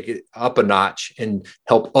want to take it up a notch and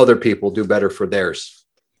help other people do better for theirs.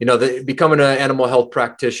 Becoming an animal health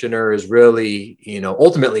practitioner is really,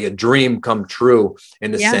 ultimately a dream come true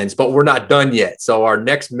in a sense, but we're not done yet. So our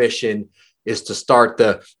next mission is to start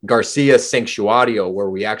the Garcia Sanctuario, where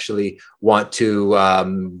we actually want to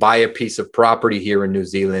buy a piece of property here in New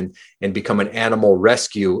Zealand and become an animal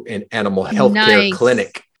rescue and animal healthcare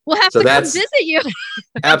clinic. We'll have to come visit you.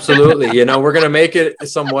 Absolutely. We're going to make it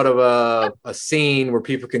somewhat of a scene where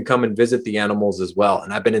people can come and visit the animals as well.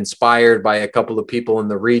 And I've been inspired by a couple of people in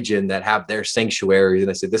the region that have their sanctuaries. And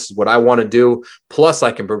I said, this is what I want to do. Plus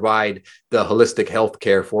I can provide the holistic health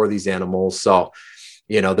care for these animals. So,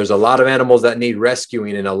 there's a lot of animals that need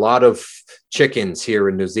rescuing, and a lot of chickens here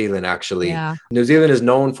in New Zealand, actually. Yeah. New Zealand is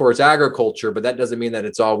known for its agriculture, but that doesn't mean that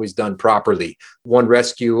it's always done properly. One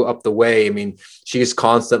rescue up the way, she's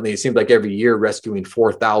constantly, it seems like every year, rescuing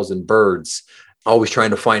 4,000 birds, always trying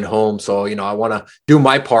to find homes. So, I want to do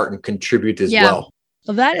my part and contribute as well.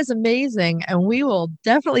 Well, that is amazing. And we will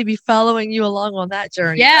definitely be following you along on that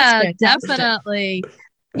journey. Yeah, definitely.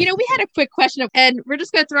 We had a quick question, and we're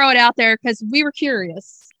just going to throw it out there because we were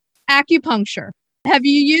curious. Acupuncture. Have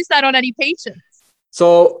you used that on any patients?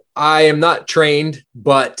 So I am not trained,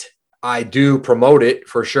 but I do promote it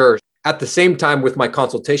for sure. At the same time, with my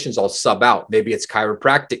consultations, I'll sub out. Maybe it's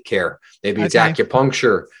chiropractic care. Maybe it's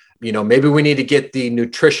acupuncture. Maybe we need to get the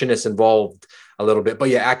nutritionist involved a little bit. But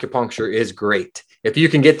yeah, acupuncture is great. If you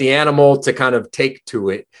can get the animal to kind of take to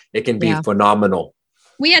it, it can be phenomenal.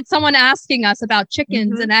 We had someone asking us about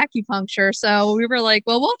chickens and acupuncture. So we were like,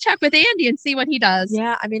 well, we'll check with Andy and see what he does.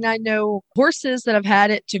 Yeah. I mean, I know horses that have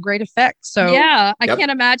had it to great effect. So yeah, I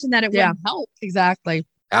can't imagine that it wouldn't help. Exactly.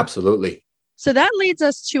 Absolutely. So that leads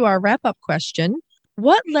us to our wrap-up question.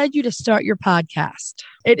 What led you to start your podcast?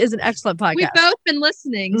 It is an excellent podcast. We've both been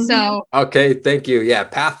listening. So okay, thank you. Yeah,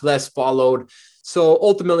 path less followed. So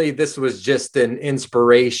ultimately, this was just an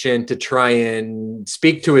inspiration to try and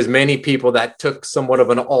speak to as many people that took somewhat of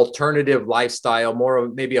an alternative lifestyle, more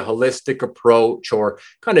of maybe a holistic approach, or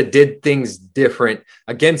kind of did things different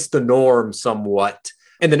against the norm somewhat,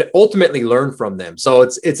 and then ultimately learn from them. So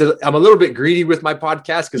I'm a little bit greedy with my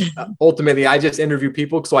podcast because ultimately I just interview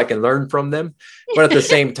people so I can learn from them. But at the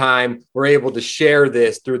same time, we're able to share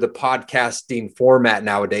this through the podcasting format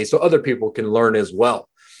nowadays so other people can learn as well.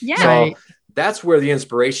 Yeah. So that's where the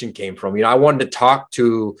inspiration came from. I wanted to talk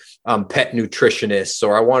to pet nutritionists,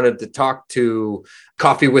 or I wanted to talk to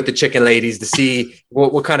Coffee with the Chicken Ladies to see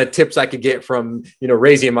what kind of tips I could get from,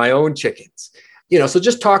 raising my own chickens. So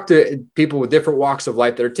just talk to people with different walks of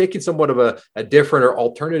life that are taking somewhat of a different or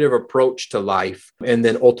alternative approach to life, and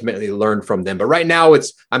then ultimately learn from them. But right now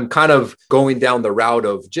I'm kind of going down the route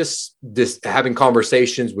of just this, having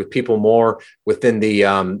conversations with people more within the,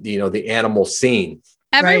 the animal scene.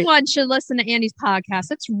 Everyone should listen to Andy's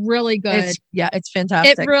podcast. It's really good. It's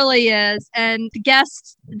fantastic. It really is. And the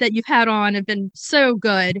guests that you've had on have been so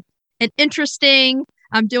good and interesting.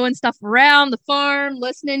 I'm doing stuff around the farm,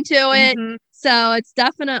 listening to it. So it's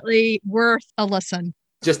definitely worth a listen.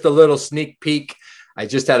 Just a little sneak peek. I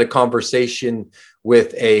just had a conversation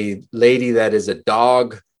with a lady that is a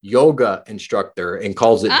dog yoga instructor and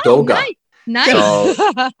calls it Doga. Nice.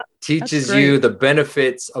 So teaches you the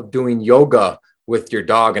benefits of doing yoga with your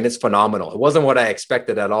dog. And it's phenomenal. It wasn't what I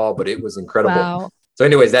expected at all, but it was incredible. Wow. So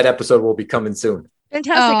anyways, that episode will be coming soon.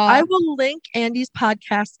 Fantastic. I will link Andy's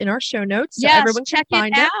podcast in our show notes so everyone can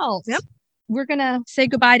find it out. Yep. We're going to say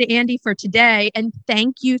goodbye to Andy for today. And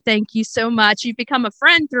thank you so much. You've become a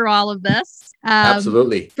friend through all of this.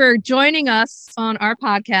 Absolutely. For joining us on our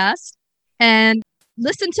podcast. And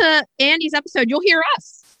listen to Andy's episode. You'll hear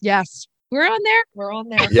us. Yes. We're on there. We're on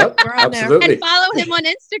there. Yep, We're on absolutely. there. And follow him on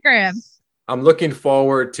Instagram. I'm looking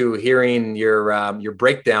forward to hearing your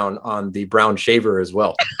breakdown on the brown shaver as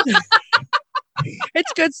well.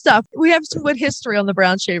 It's good stuff. We have some good history on the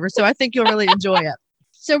brown shaver, so I think you'll really enjoy it.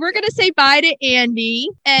 So we're going to say bye to Andy.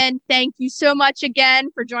 And thank you so much again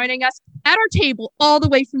for joining us at our table all the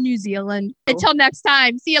way from New Zealand. Until next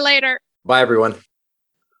time. See you later. Bye, everyone.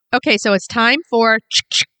 Okay, so it's time for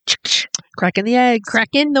cracking the eggs.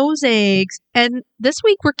 Cracking those eggs. And this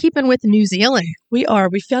week we're keeping with New Zealand. We are.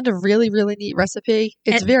 We found a really, really neat recipe.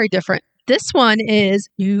 It's very different. This one is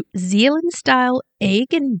New Zealand style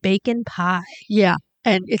egg and bacon pie. Yeah.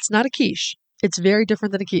 And it's not a quiche. It's very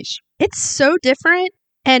different than a quiche. It's so different.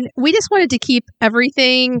 And we just wanted to keep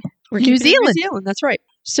everything New Zealand. New Zealand, that's right.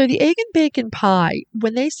 So the egg and bacon pie,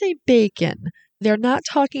 when they say bacon, they're not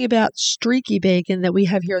talking about streaky bacon that we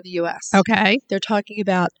have here in the U.S. Okay. They're talking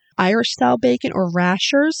about Irish style bacon or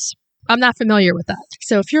rashers. I'm not familiar with that.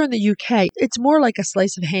 So if you're in the UK, it's more like a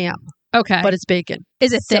slice of ham. Okay. But it's bacon.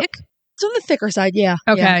 Is it thick? It's on the thicker side, yeah.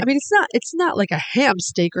 Okay. Yeah. I mean, it's not like a ham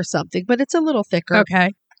steak or something, but it's a little thicker.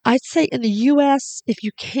 Okay. I'd say in the U.S., if you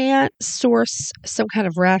can't source some kind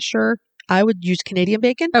of rasher, I would use Canadian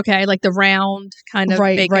bacon. Okay, like the round kind of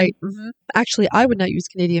bacon. Right. Mm-hmm. Actually, I would not use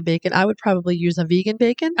Canadian bacon. I would probably use a vegan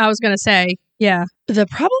bacon. I was going to say, yeah. The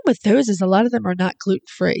problem with those is a lot of them are not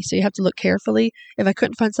gluten-free, so you have to look carefully. If I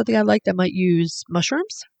couldn't find something I liked, I might use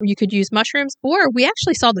mushrooms. You could use mushrooms, or we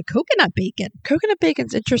actually saw the coconut bacon. Coconut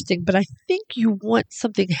bacon's interesting, but I think you want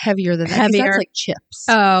something heavier than that. Heavier. That's like chips.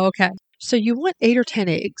 Oh, okay. So you want 8 or 10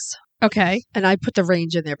 eggs. Okay. And I put the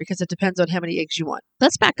range in there because it depends on how many eggs you want.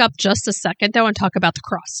 Let's back up just a second, though, and talk about the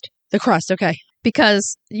crust. The crust, okay.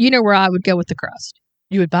 Because you know where I would go with the crust.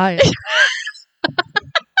 You would buy it.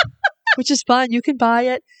 Which is fine. You can buy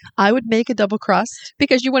it. I would make a double crust.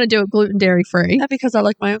 Because you want to do it gluten dairy free. Not because I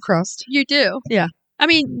like my own crust. You do? Yeah. I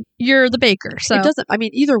mean, you're the baker, so. It doesn't, I mean,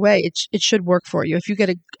 either way, it should work for you. If you get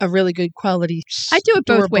a really good quality I do it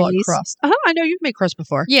both ways. crust. I know you've made crust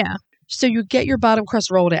before. Yeah. So you get your bottom crust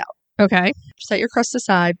rolled out. Okay. Set your crust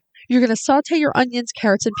aside. You're going to saute your onions,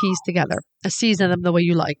 carrots, and peas together. Season them the way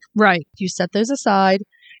you like. Right. You set those aside.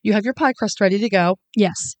 You have your pie crust ready to go.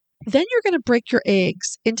 Yes. Then you're going to break your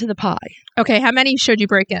eggs into the pie. Okay, how many should you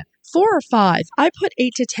break it? 4 or 5. I put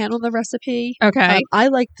 8 to 10 on the recipe. Okay. I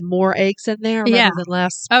liked more eggs in there rather than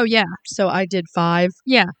less. Oh, yeah. So I did 5.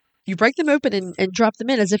 Yeah. You break them open and drop them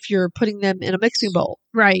in as if you're putting them in a mixing bowl.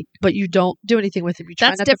 Right. But you don't do anything with them. You try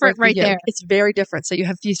That's not to different break the right yolk. there. It's very different. So you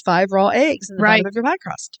have these 5 raw eggs in the bottom of your pie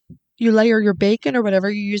crust. You layer your bacon or whatever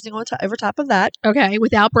you're using over top of that. Okay,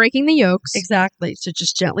 without breaking the yolks. Exactly. So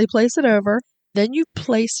just gently place it over. Then you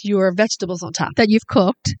place your vegetables on top. That you've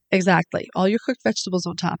cooked. Exactly. All your cooked vegetables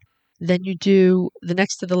on top. Then you do the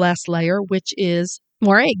next to the last layer, which is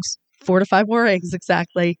more eggs. 4 to 5 more eggs,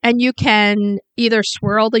 exactly. And you can either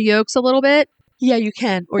swirl the yolks a little bit. Yeah, you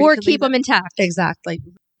can. Or you can keep them intact. Exactly.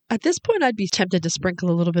 At this point, I'd be tempted to sprinkle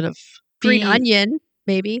a little bit of green onion,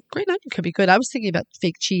 maybe. Green onion could be good. I was thinking about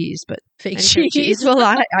fake cheese, but fake cheese. Well,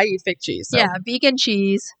 I eat fake cheese. So. Yeah, vegan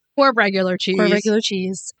cheese or regular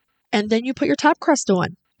cheese. And then you put your top crust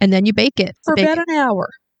on. And then you bake it. For about an hour.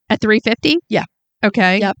 At 350? Yeah.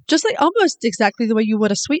 Okay. Yep. Just like almost exactly the way you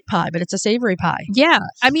would a sweet pie, but it's a savory pie. Yeah.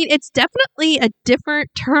 I mean, it's definitely a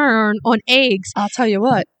different turn on eggs. I'll tell you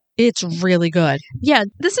what, it's really good. Yeah.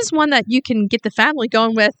 This is one that you can get the family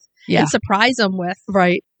going with and surprise them with.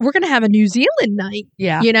 Right. We're going to have a New Zealand night.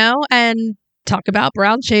 Yeah. You know, and talk about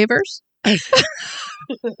brown shavers. And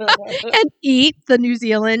eat the New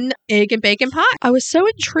Zealand egg and bacon pie. I was so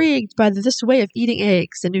intrigued by this way of eating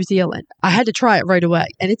eggs in New Zealand. I had to try it right away,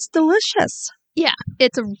 and it's delicious. Yeah,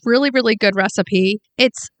 it's a really, really good recipe.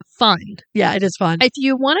 It's fun. Yeah, it is fun. If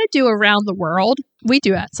you want to do around the world, we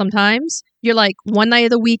do that sometimes. You're like, one night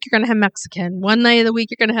of the week, you're going to have Mexican. One night of the week,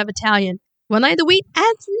 you're going to have Italian. One night of the week,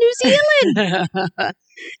 add New Zealand.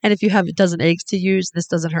 And if you have a dozen eggs to use, this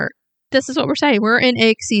doesn't hurt. This is what we're saying. We're in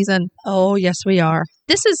egg season. Oh, yes, we are.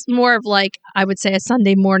 This is more of like, I would say, a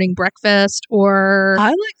Sunday morning breakfast or... I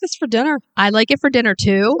like this for dinner. I like it for dinner,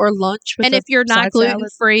 too. Or lunch. And if you're not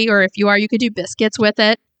gluten-free, or if you are, you could do biscuits with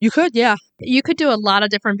it. You could, yeah. You could do a lot of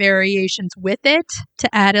different variations with it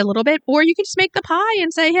to add a little bit. Or you could just make the pie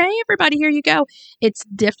and say, hey, everybody, here you go. It's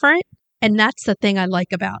different. And that's the thing I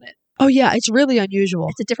like about it. Oh, yeah. It's really unusual.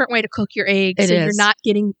 It's a different way to cook your eggs. It so is. You're not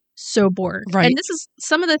getting so bored. Right. And this is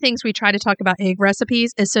some of the things we try to talk about egg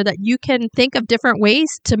recipes is so that you can think of different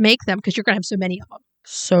ways to make them because you're going to have so many of them.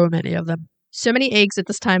 So many of them. So many eggs at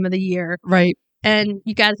this time of the year. Right. And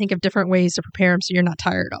you got to think of different ways to prepare them so you're not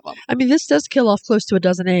tired of them. I mean, this does kill off close to a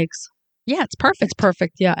dozen eggs. Yeah, it's perfect. It's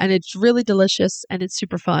perfect, yeah. And it's really delicious and it's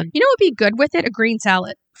super fun. You know what would be good with it? A green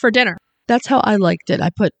salad for dinner. That's how I liked it. I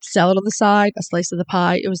put salad on the side, a slice of the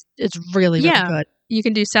pie. It's really, really good. You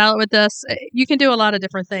can do salad with this. You can do a lot of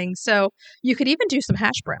different things. So you could even do some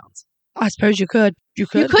hash browns. I suppose you could. You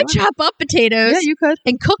could chop up potatoes. Yeah, you could.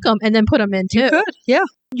 And cook them and then put them in too. You could, yeah.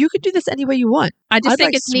 You could do this any way you want. I just think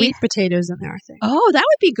like it's sweet neat. potatoes in there, I think. Oh, that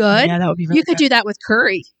would be good. Yeah, that would be really You could do that with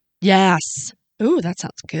curry. Yes. Ooh, that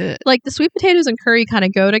sounds good. Like the sweet potatoes and curry kind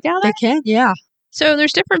of go together. They can, yeah. So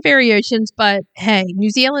there's different variations, but hey, New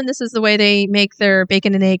Zealand, this is the way they make their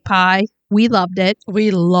bacon and egg pie. We loved it.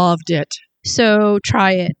 We loved it. So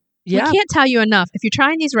try it. Yeah. We can't tell you enough. If you're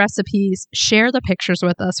trying these recipes, share the pictures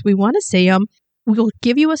with us. We want to see them. We'll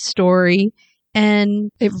give you a story.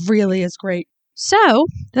 And it really is great. So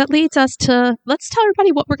that leads us to, let's tell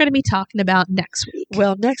everybody what we're going to be talking about next week.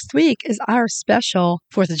 Well, next week is our special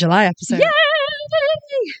 4th of July episode. Yay!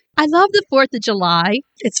 I love the 4th of July.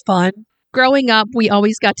 It's fun. Growing up, we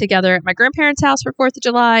always got together at my grandparents' house for 4th of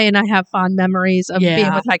July, and I have fond memories of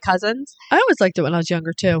being with my cousins. I always liked it when I was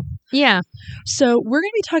younger, too. Yeah. So we're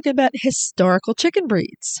going to be talking about historical chicken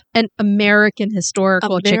breeds. And American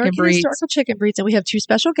historical chicken breeds. Historical chicken breeds, and we have 2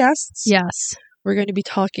 special guests. Yes. We're going to be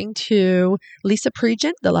talking to Lisa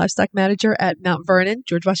Pregent, the livestock manager at Mount Vernon,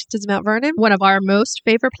 George Washington's Mount Vernon. One of our most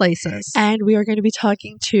favorite places. And we are going to be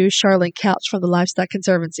talking to Charlene Couch from the Livestock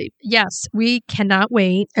Conservancy. Yes, we cannot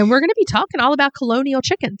wait. And we're going to be talking all about colonial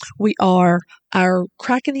chickens. We are. Our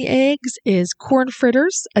crack in the eggs is corn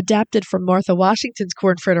fritters, adapted from Martha Washington's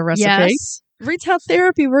corn fritter recipe. Yes. Retail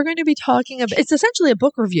therapy, we're going to be talking about, it's essentially a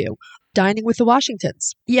book review, Dining with the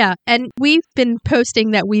Washingtons. Yeah, and we've been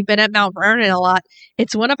posting that we've been at Mount Vernon a lot.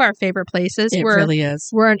 It's one of our favorite places. It really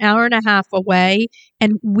is. We're an hour and a half away,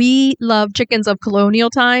 and we love chickens of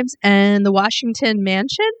colonial times, and the Washington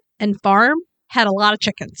mansion and farm had a lot of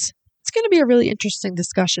chickens. It's going to be a really interesting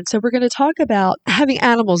discussion. So we're going to talk about having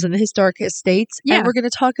animals in the historic estates, and we're going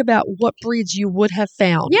to talk about what breeds you would have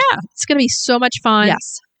found. Yeah, it's going to be so much fun.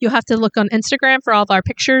 Yes. You'll have to look on Instagram for all of our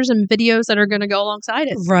pictures and videos that are going to go alongside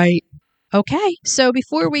it. Right. Okay. So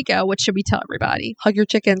before we go, what should we tell everybody? Hug your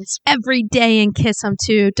chickens. Every day and kiss them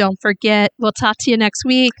too. Don't forget. We'll talk to you next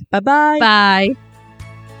week. Bye-bye. Bye.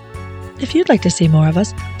 If you'd like to see more of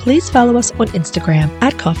us, please follow us on Instagram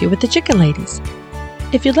at Coffee with the Chicken Ladies.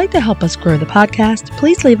 If you'd like to help us grow the podcast,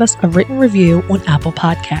 please leave us a written review on Apple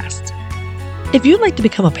Podcasts. If you'd like to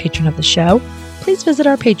become a patron of the show, please visit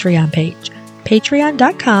our Patreon page,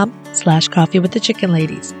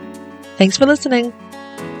 patreon.com/coffeewiththechickenladies. Thanks for listening.